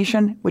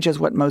information, which is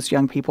what most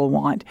young people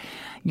want.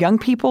 Young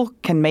people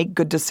can make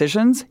good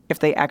decisions if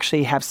they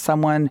actually have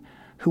someone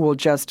who will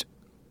just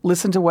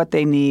listen to what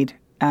they need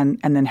and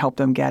then help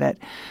them get it.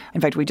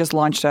 In fact, we just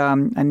launched a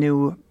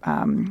new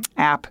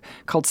app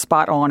called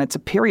Spot On. It's a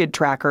period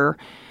tracker,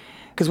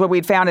 because what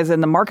we'd found is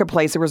in the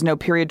marketplace, there was no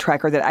period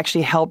tracker that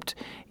actually helped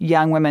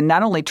young women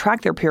not only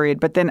track their period,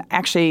 but then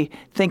actually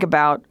think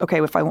about,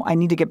 okay, if I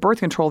need to get birth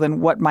control,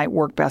 then what might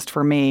work best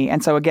for me?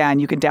 And so again,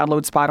 you can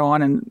download Spot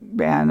On,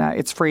 and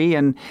it's free,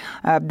 and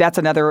that's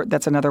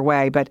another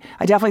way. But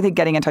I definitely think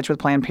getting in touch with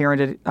Planned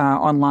Parenthood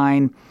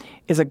online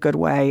is a good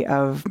way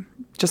of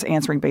just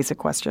answering basic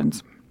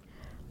questions.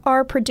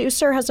 Our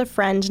producer has a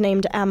friend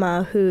named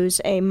Emma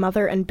who's a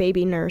mother and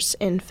baby nurse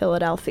in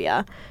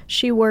Philadelphia.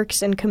 She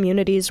works in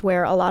communities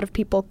where a lot of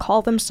people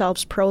call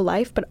themselves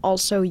pro-life but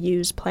also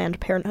use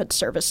Planned Parenthood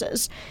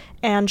services.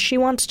 And she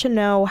wants to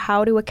know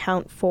how to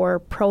account for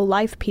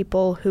pro-life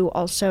people who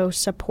also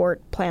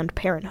support Planned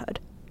Parenthood.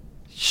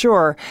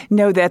 Sure.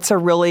 No, that's a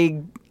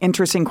really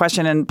interesting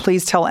question. And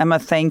please tell Emma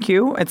thank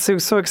you. It's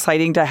so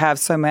exciting to have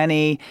so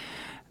many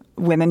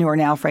women who are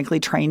now,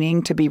 frankly,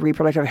 training to be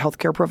reproductive health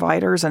care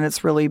providers. And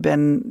it's really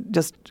been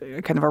just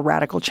kind of a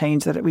radical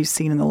change that we've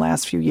seen in the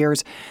last few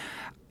years.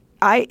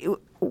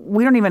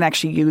 We don't even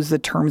actually use the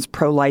terms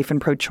pro-life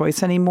and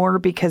pro-choice anymore,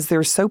 because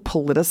they're so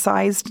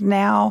politicized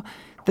now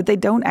that they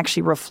don't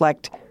actually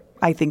reflect,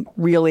 I think,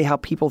 really how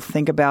people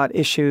think about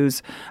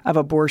issues of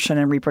abortion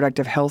and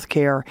reproductive health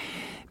care.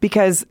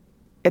 Because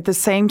at the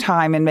same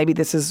time, and maybe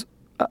this is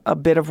a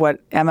bit of what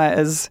Emma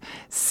is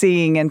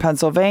seeing in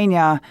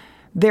Pennsylvania,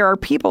 there are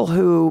people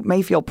who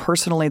may feel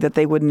personally that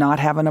they would not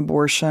have an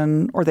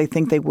abortion, or they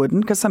think they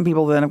wouldn't, because some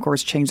people then, of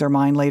course, change their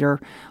mind later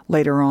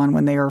on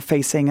when they are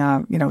facing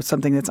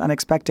something that's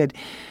unexpected.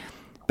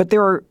 But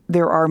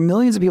there are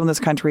millions of people in this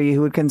country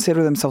who would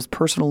consider themselves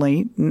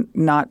personally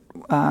not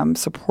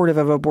supportive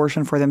of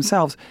abortion for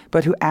themselves,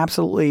 but who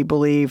absolutely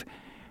believe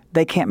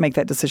they can't make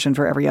that decision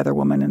for every other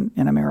woman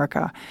in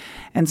America.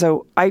 And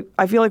so I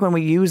feel like when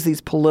we use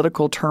these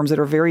political terms that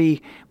are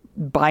very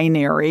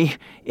binary,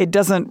 it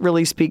doesn't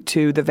really speak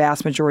to the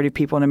vast majority of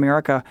people in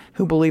America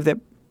who believe that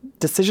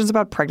decisions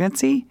about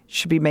pregnancy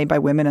should be made by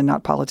women and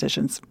not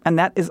politicians. And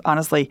that is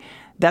honestly,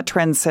 that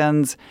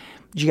transcends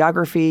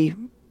geography,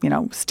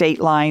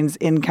 state lines,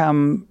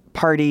 income,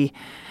 party.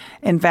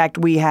 In fact,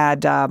 we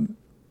had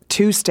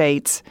 2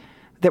 states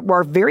that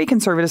were very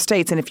conservative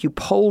states, and if you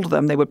polled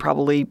them, they would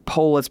probably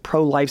poll as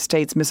pro-life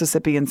states,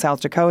 Mississippi and South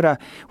Dakota,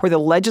 where the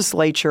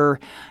legislature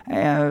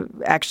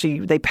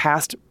they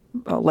passed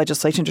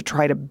legislation to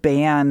try to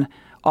ban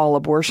all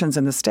abortions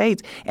in the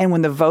states. And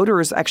when the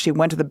voters actually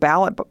went to the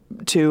ballot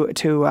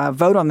to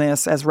vote on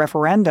this as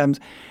referendums,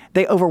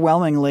 they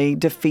overwhelmingly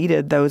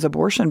defeated those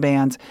abortion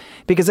bans.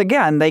 Because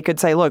again, they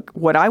could say, look,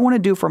 what I want to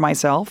do for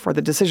myself, or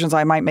the decisions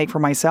I might make for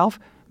myself,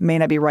 may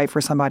not be right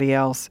for somebody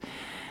else.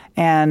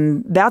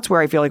 And that's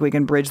where I feel like we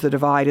can bridge the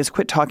divide, is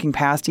quit talking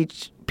past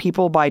each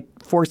people by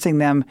forcing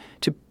them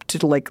to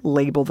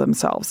label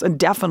themselves. And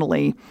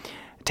definitely,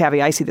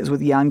 Tavi, I see this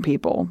with young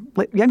people.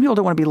 Young people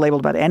don't want to be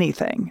labeled about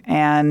anything.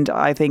 And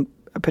I think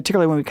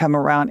particularly when we come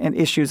around in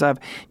issues of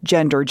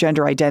gender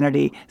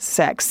identity,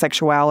 sex,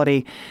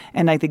 sexuality,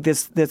 and I think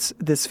this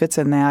fits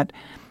in that.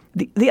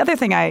 The other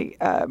thing I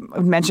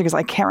mentioned, because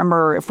I can't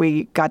remember if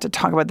we got to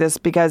talk about this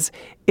because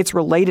it's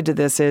related to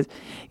this, is,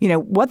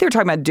 what they're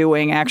talking about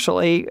doing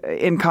actually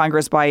in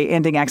Congress by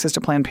ending access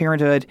to Planned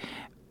Parenthood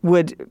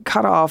would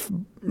cut off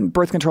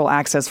birth control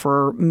access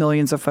for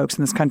millions of folks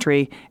in this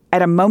country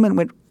at a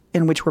moment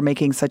in which we're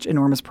making such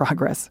enormous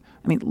progress.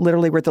 I mean,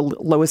 literally, we're at the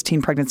lowest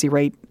teen pregnancy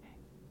rate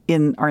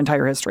in our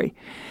entire history.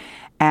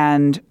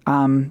 And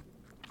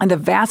the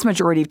vast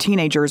majority of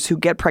teenagers who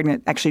get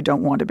pregnant actually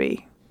don't want to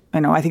be.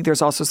 I think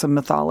there's also some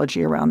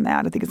mythology around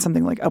that. I think it's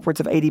something like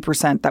upwards of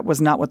 80% that was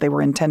not what they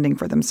were intending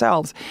for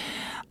themselves.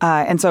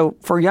 And so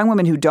for young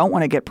women who don't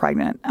want to get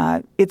pregnant,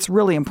 it's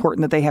really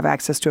important that they have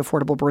access to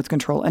affordable birth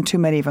control, and too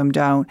many of them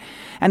don't.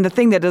 And the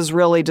thing that is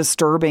really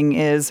disturbing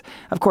is,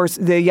 of course,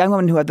 the young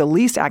women who have the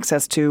least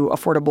access to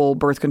affordable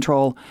birth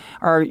control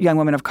are young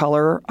women of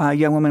color,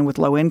 young women with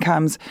low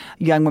incomes,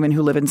 young women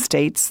who live in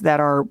states that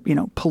are,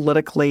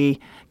 politically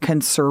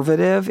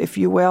conservative, if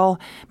you will.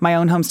 My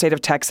own home state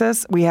of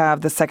Texas, we have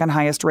the second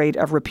highest rate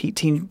of repeat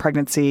teen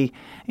pregnancy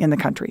in the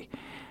country.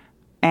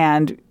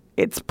 And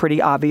it's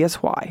pretty obvious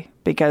why.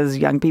 Because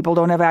young people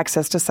don't have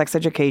access to sex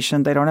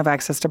education. They don't have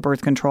access to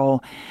birth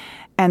control.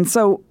 And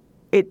so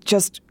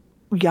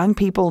young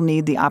people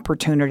need the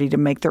opportunity to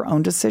make their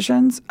own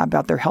decisions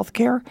about their health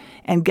care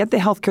and get the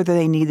health care that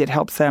they need that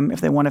helps them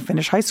if they want to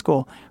finish high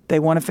school, if they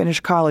want to finish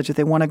college, if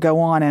they want to go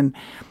on and,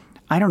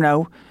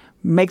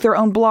 make their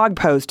own blog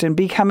post and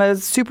become a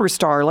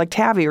superstar like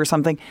Tavi or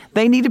something.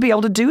 They need to be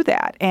able to do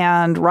that.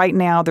 And right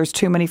now, there's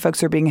too many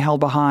folks who are being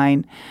held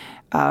behind.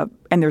 And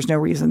there's no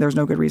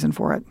good reason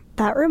for it.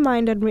 That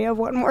reminded me of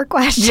one more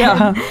question.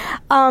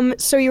 Yeah.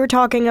 So you were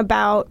talking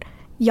about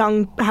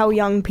how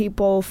young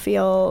people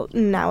feel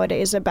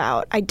nowadays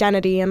about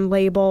identity and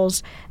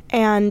labels.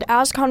 And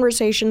as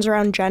conversations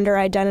around gender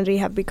identity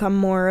have become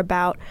more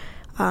about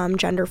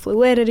gender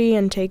fluidity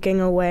and taking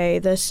away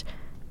this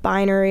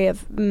binary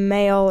of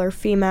male or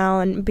female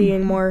and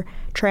being more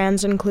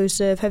trans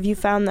inclusive, have you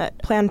found that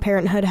Planned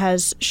Parenthood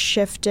has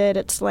shifted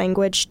its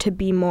language to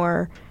be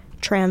more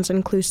trans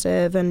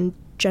inclusive and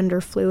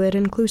gender fluid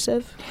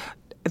inclusive?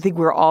 I think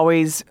we're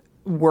always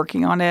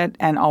working on it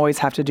and always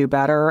have to do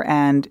better.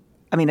 And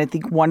I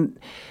think one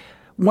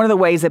of the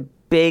ways that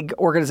big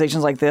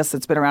organizations like this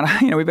that's been around,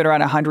 we've been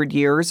around 100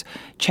 years,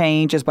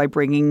 change is by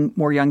bringing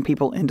more young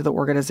people into the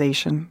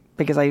organization,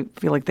 because I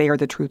feel like they are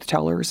the truth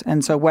tellers.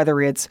 And so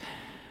whether it's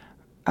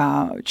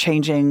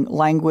changing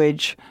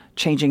language,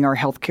 changing our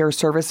healthcare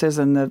services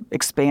and the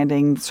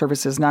expanding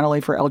services not only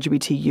for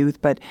LGBT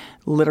youth, but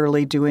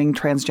literally doing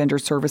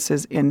transgender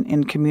services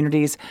in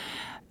communities.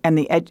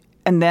 And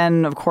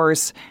then, of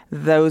course,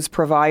 those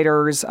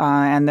providers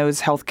and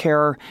those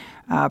healthcare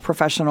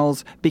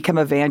professionals become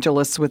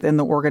evangelists within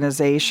the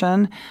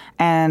organization.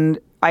 And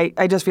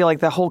I just feel like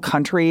the whole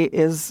country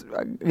is,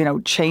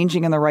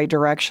 changing in the right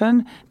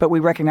direction. But we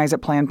recognize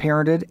at Planned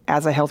Parenthood,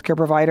 as a healthcare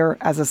provider,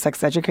 as a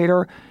sex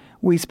educator,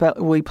 we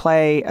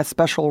play a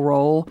special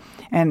role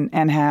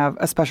and have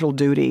a special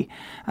duty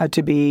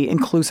to be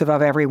inclusive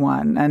of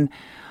everyone. And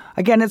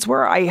again, it's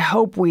where I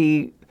hope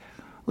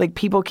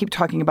people keep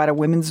talking about a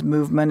women's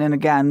movement. And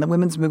again, the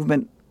women's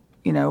movement,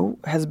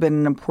 has been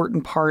an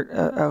important part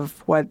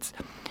of what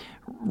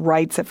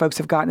rights that folks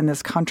have gotten in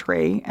this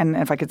country. And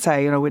if I could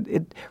say,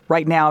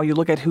 right now, you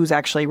look at who's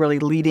actually really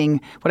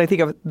leading what I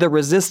think of the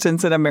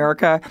resistance in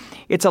America.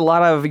 It's a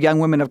lot of young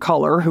women of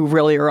color who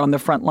really are on the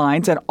front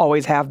lines and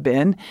always have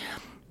been.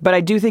 But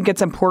I do think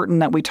it's important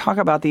that we talk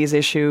about these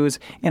issues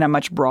in a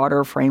much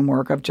broader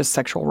framework of just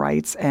sexual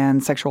rights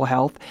and sexual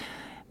health,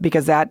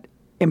 because that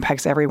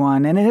impacts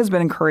everyone. And it has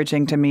been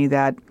encouraging to me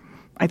that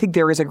I think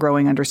there is a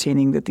growing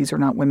understanding that these are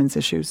not women's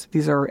issues.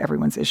 These are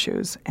everyone's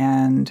issues.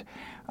 And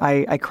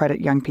I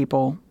credit young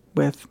people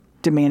with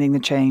demanding the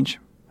change.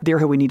 They're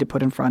who we need to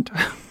put in front.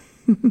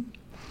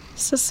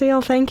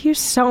 Cecile, thank you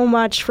so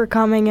much for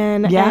coming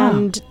in. Yeah.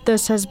 And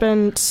this has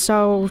been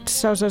so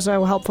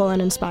helpful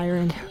and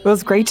inspiring. Well,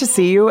 it's great to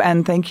see you,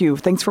 and thank you.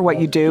 Thanks for what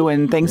you do,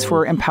 and thanks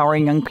for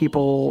empowering young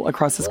people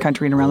across this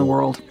country and around the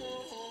world.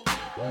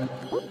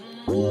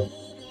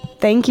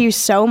 Thank you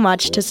so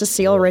much to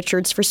Cecile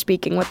Richards for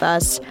speaking with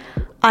us.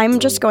 I'm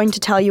just going to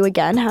tell you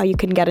again how you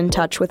can get in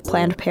touch with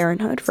Planned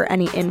Parenthood for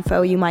any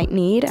info you might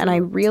need, and I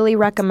really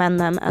recommend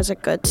them as a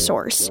good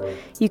source.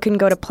 You can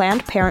go to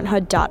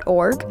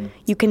plannedparenthood.org.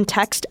 You can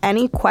text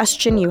any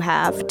question you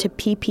have to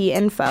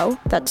ppinfo,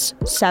 that's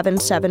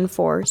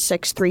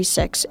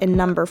 774-636 in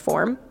number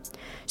form.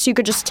 So you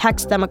could just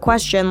text them a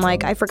question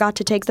like, I forgot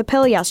to take the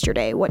pill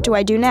yesterday, what do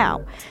I do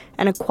now?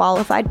 And a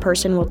qualified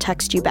person will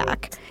text you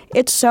back.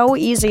 It's so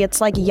easy,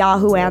 it's like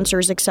Yahoo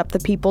Answers, except the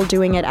people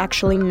doing it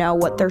actually know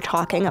what they're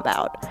talking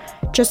about.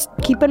 Just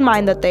keep in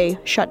mind that they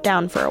shut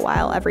down for a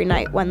while every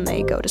night when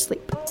they go to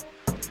sleep.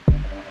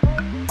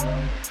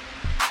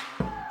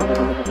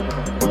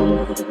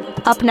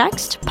 Up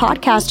next,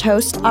 podcast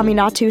host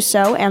Aminatou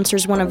Sow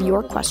answers one of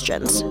your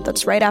questions.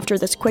 That's right after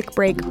this quick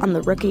break on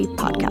the Rookie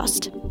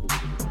Podcast.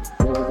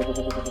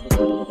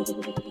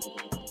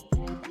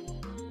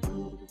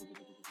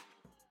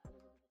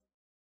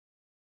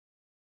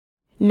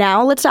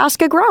 Now let's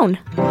ask a grown.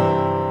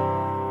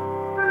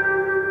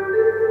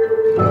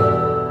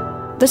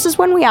 This is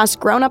when we ask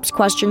grown-ups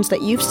questions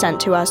that you've sent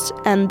to us,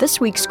 and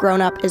this week's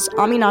grown-up is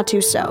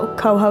Aminatou Sow,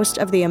 co-host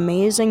of the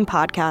amazing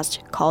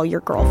podcast Call Your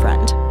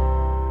Girlfriend.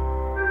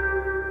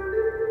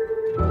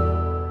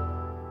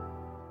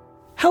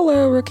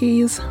 Hello,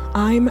 rookies.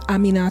 I'm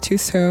Aminatou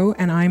Sow,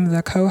 and I'm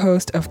the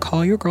co-host of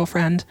Call Your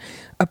Girlfriend,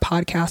 a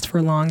podcast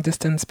for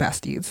long-distance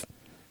besties.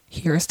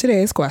 Here's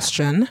today's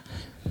question.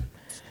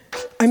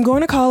 I'm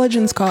going to college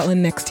in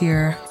Scotland next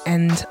year,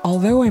 and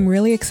although I'm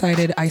really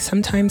excited, I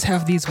sometimes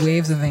have these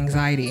waves of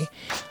anxiety.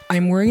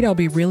 I'm worried I'll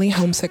be really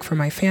homesick for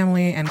my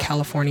family and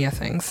California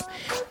things.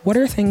 What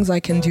are things I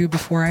can do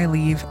before I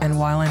leave and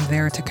while I'm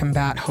there to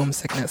combat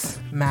homesickness?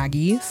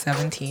 Maggie,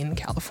 17,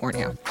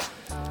 California.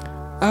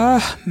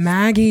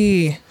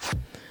 Maggie.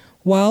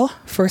 Well,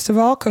 first of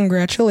all,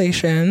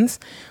 congratulations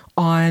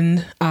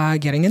on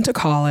getting into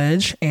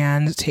college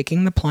and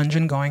taking the plunge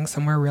and going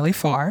somewhere really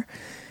far.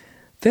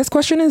 This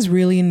question is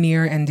really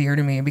near and dear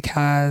to me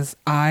because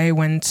I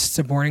went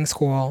to boarding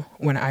school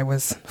when I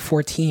was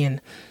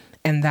 14,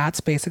 and that's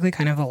basically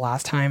kind of the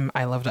last time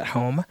I lived at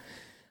home.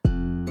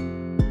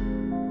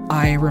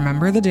 I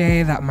remember the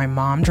day that my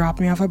mom dropped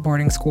me off at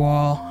boarding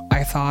school.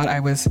 I thought I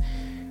was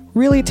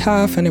really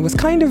tough, and it was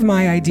kind of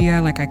my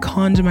idea, like I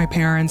conned my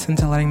parents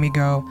into letting me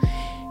go.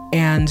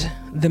 And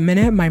the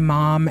minute my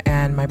mom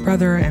and my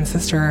brother and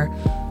sister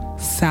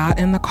sat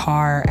in the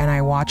car and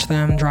I watched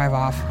them drive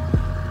off,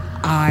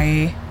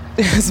 I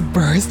just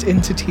burst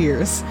into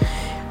tears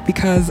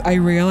because I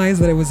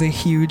realized that it was a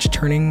huge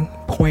turning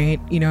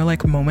point,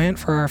 moment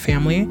for our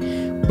family.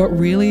 But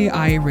really,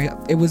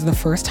 it was the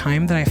first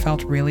time that I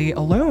felt really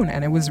alone,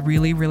 and it was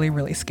really, really,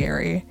 really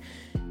scary.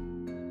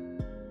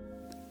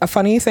 A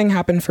funny thing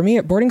happened for me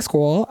at boarding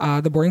school.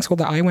 The boarding school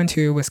that I went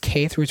to was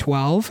K through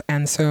 12.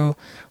 And so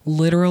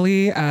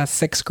literally a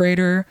sixth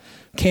grader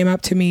came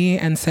up to me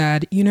and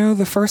said,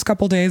 the first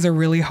couple days are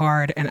really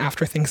hard, and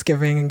after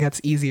Thanksgiving it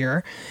gets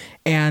easier.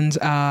 And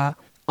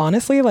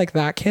honestly,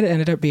 that kid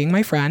ended up being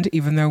my friend,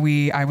 even though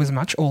I was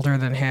much older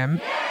than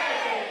him.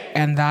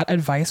 And that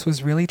advice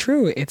was really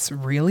true. It's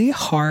really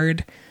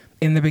hard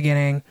in the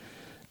beginning,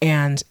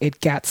 and it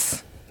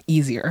gets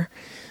easier.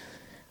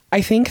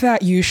 I think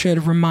that you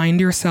should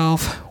remind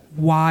yourself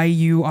why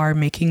you are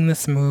making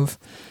this move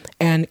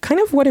and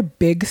kind of what a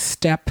big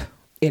step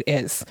it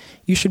is.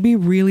 You should be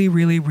really,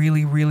 really,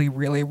 really, really,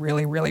 really,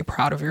 really, really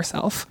proud of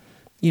yourself.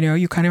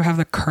 You kind of have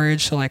the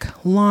courage to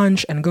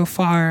launch and go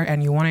far,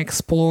 and you want to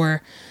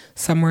explore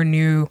somewhere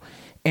new.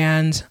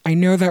 And I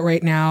know that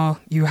right now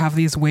you have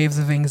these waves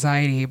of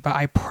anxiety, but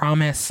I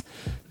promise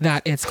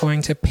that it's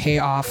going to pay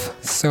off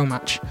so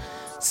much.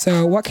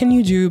 So what can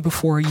you do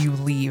before you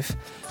leave?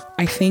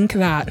 I think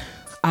that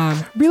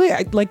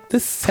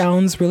this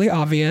sounds really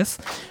obvious,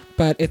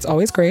 but it's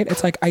always great.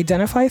 It's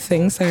identify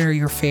things that are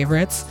your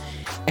favorites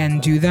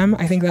and do them.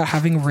 I think that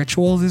having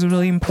rituals is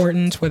really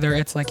important, whether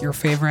it's your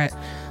favorite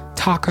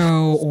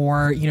taco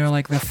or,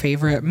 the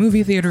favorite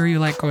movie theater you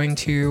like going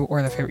to,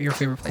 or your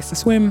favorite place to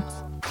swim.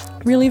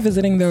 Really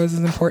visiting those is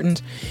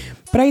important.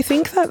 But I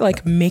think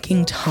that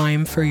making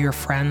time for your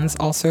friends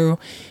also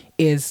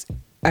is,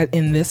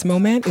 in this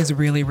moment, is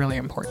really, really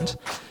important.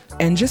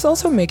 And just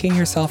also making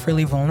yourself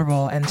really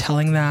vulnerable and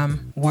telling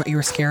them what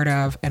you're scared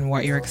of and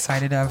what you're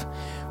excited of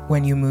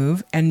when you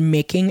move, and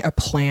making a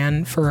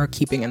plan for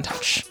keeping in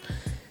touch.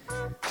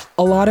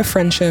 a lot of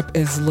friendship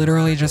is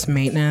literally just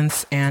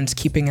maintenance and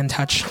keeping in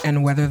touch.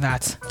 And whether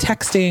that's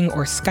texting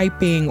or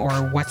Skyping or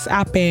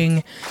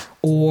WhatsApping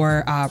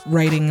or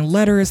writing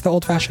letters the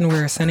old-fashioned way,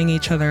 or sending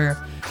each other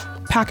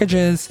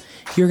packages,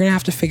 you're going to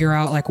have to figure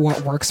out like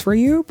what works for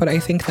you. But I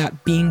think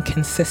that being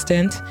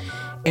consistent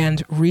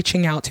and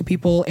reaching out to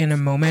people in a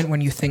moment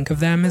when you think of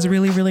them is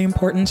really, really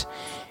important.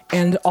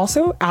 And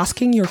also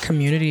asking your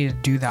community to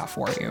do that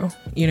for you,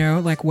 you know,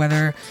 like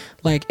whether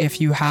like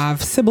if you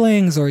have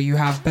siblings or you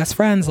have best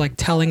friends, like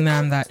telling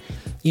them that,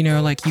 you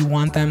know, like you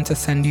want them to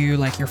send you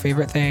like your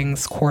favorite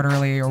things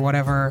quarterly or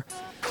whatever.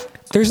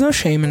 There's no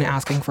shame in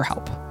asking for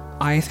help.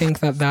 I think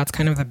that that's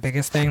kind of the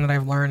biggest thing that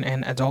I've learned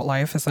in adult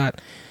life is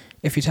that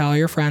if you tell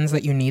your friends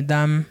that you need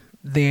them,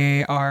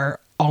 they are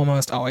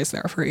almost always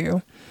there for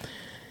you.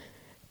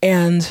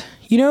 And,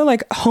 you know,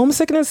 like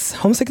homesickness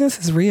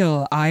is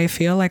real. I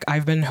feel like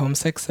I've been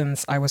homesick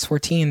since I was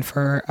 14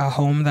 for a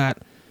home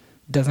that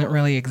doesn't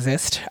really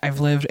exist. I've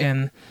lived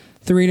in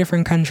 3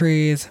 different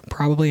countries,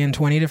 probably in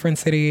 20 different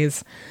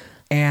cities,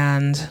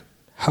 and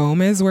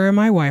home is where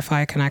my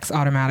Wi-Fi connects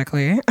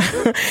automatically.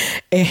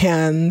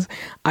 And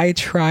I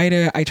try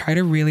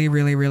to really,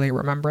 really, really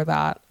remember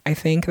that. I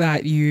think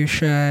that you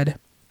should,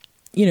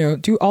 you know,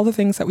 do all the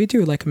things that we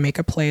do, like make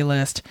a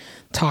playlist,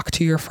 talk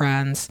to your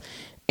friends,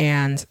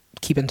 and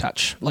keep in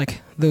touch.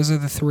 Like those are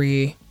the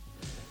 3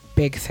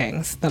 big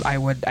things that I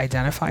would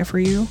identify for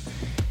you.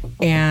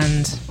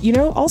 And, you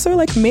know, also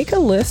like make a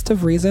list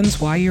of reasons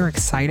why you're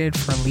excited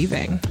for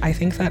leaving. I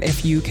think that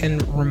if you can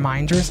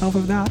remind yourself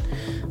of that,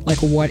 like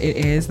what it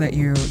is that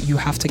you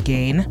have to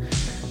gain,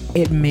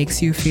 it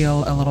makes you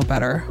feel a little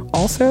better.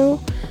 Also,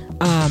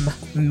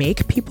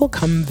 make people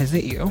come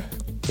visit you.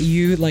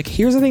 You like,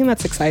 here's the thing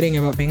that's exciting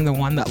about being the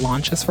one that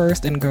launches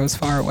first and goes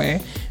far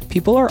away.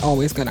 People are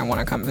always going to want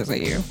to come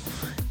visit you.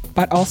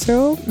 But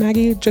also,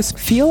 Maggie, just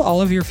feel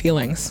all of your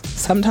feelings.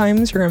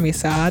 Sometimes you're going to be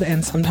sad,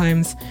 and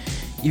sometimes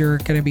you're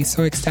going to be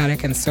so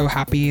ecstatic and so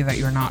happy that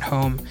you're not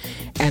home.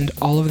 And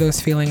all of those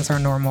feelings are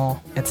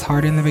normal. It's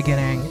hard in the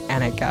beginning,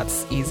 and it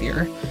gets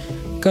easier.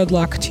 Good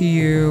luck to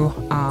you.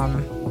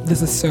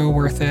 This is so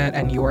worth it,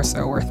 and you are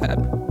so worth it.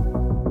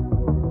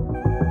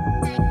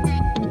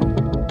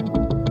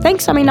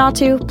 Thanks,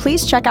 Aminatu.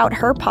 Please check out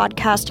her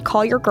podcast,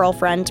 Call Your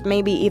Girlfriend,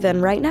 maybe even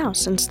right now,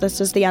 since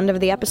this is the end of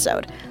the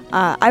episode.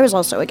 I was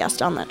also a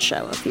guest on that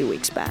show a few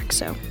weeks back,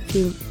 so if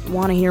you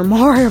want to hear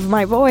more of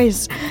my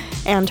voice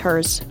and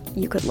hers,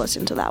 you could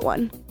listen to that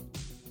one.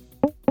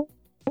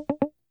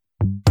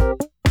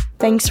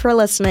 Thanks for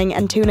listening,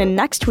 and tune in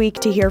next week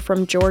to hear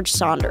from George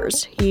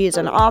Saunders. He's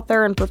an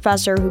author and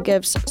professor who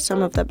gives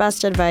some of the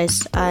best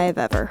advice I've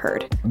ever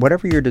heard.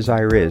 Whatever your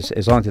desire is,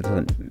 as long as it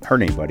doesn't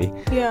hurt anybody,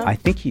 yeah. I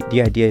think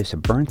the idea is to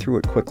burn through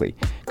it quickly,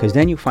 because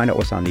then you find out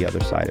what's on the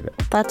other side of it.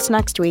 That's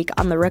next week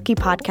on The Rookie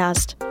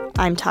Podcast.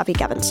 I'm Tavi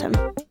Gevinson.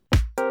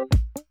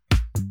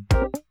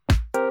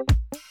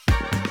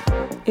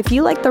 If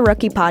you like The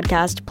Rookie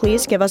Podcast,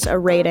 please give us a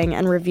rating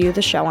and review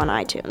the show on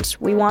iTunes.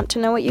 We want to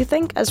know what you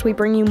think as we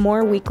bring you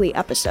more weekly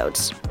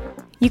episodes.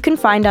 You can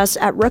find us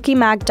at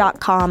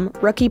rookiemag.com,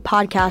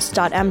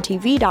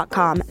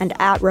 rookiepodcast.mtv.com,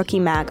 and at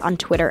rookiemag on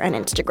Twitter and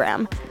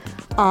Instagram.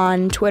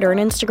 On Twitter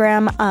and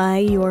Instagram, I,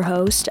 your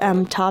host,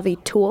 am Tavi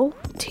Toole,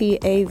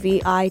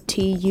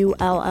 TAVITULLE.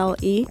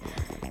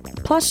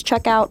 Plus,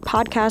 check out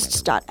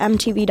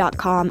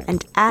podcasts.mtv.com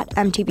and at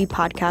MTV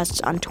Podcasts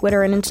on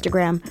Twitter and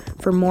Instagram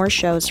for more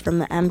shows from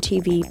the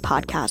MTV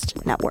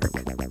Podcast Network.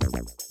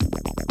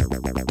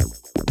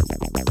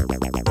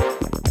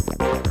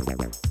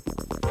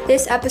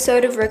 This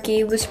episode of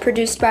Rookie was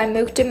produced by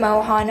Mukta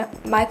Mohan,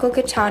 Michael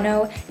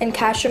Catano, and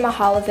Kasia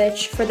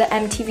Mihalovich for the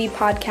MTV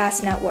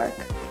Podcast Network.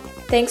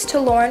 Thanks to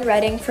Lauren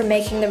Redding for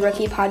making the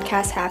Rookie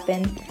Podcast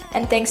happen,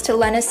 and thanks to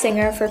Lena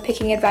Singer for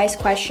picking advice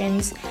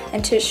questions,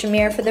 and to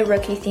Shamir for the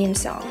Rookie theme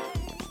song.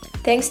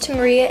 Thanks to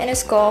Maria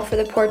Inescal for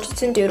the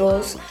portraits and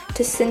doodles,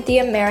 to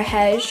Cynthia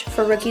Merhej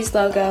for Rookie's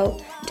logo,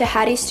 to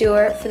Hattie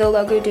Stewart for the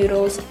logo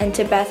doodles, and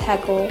to Beth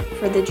Heckel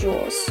for the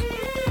jewels.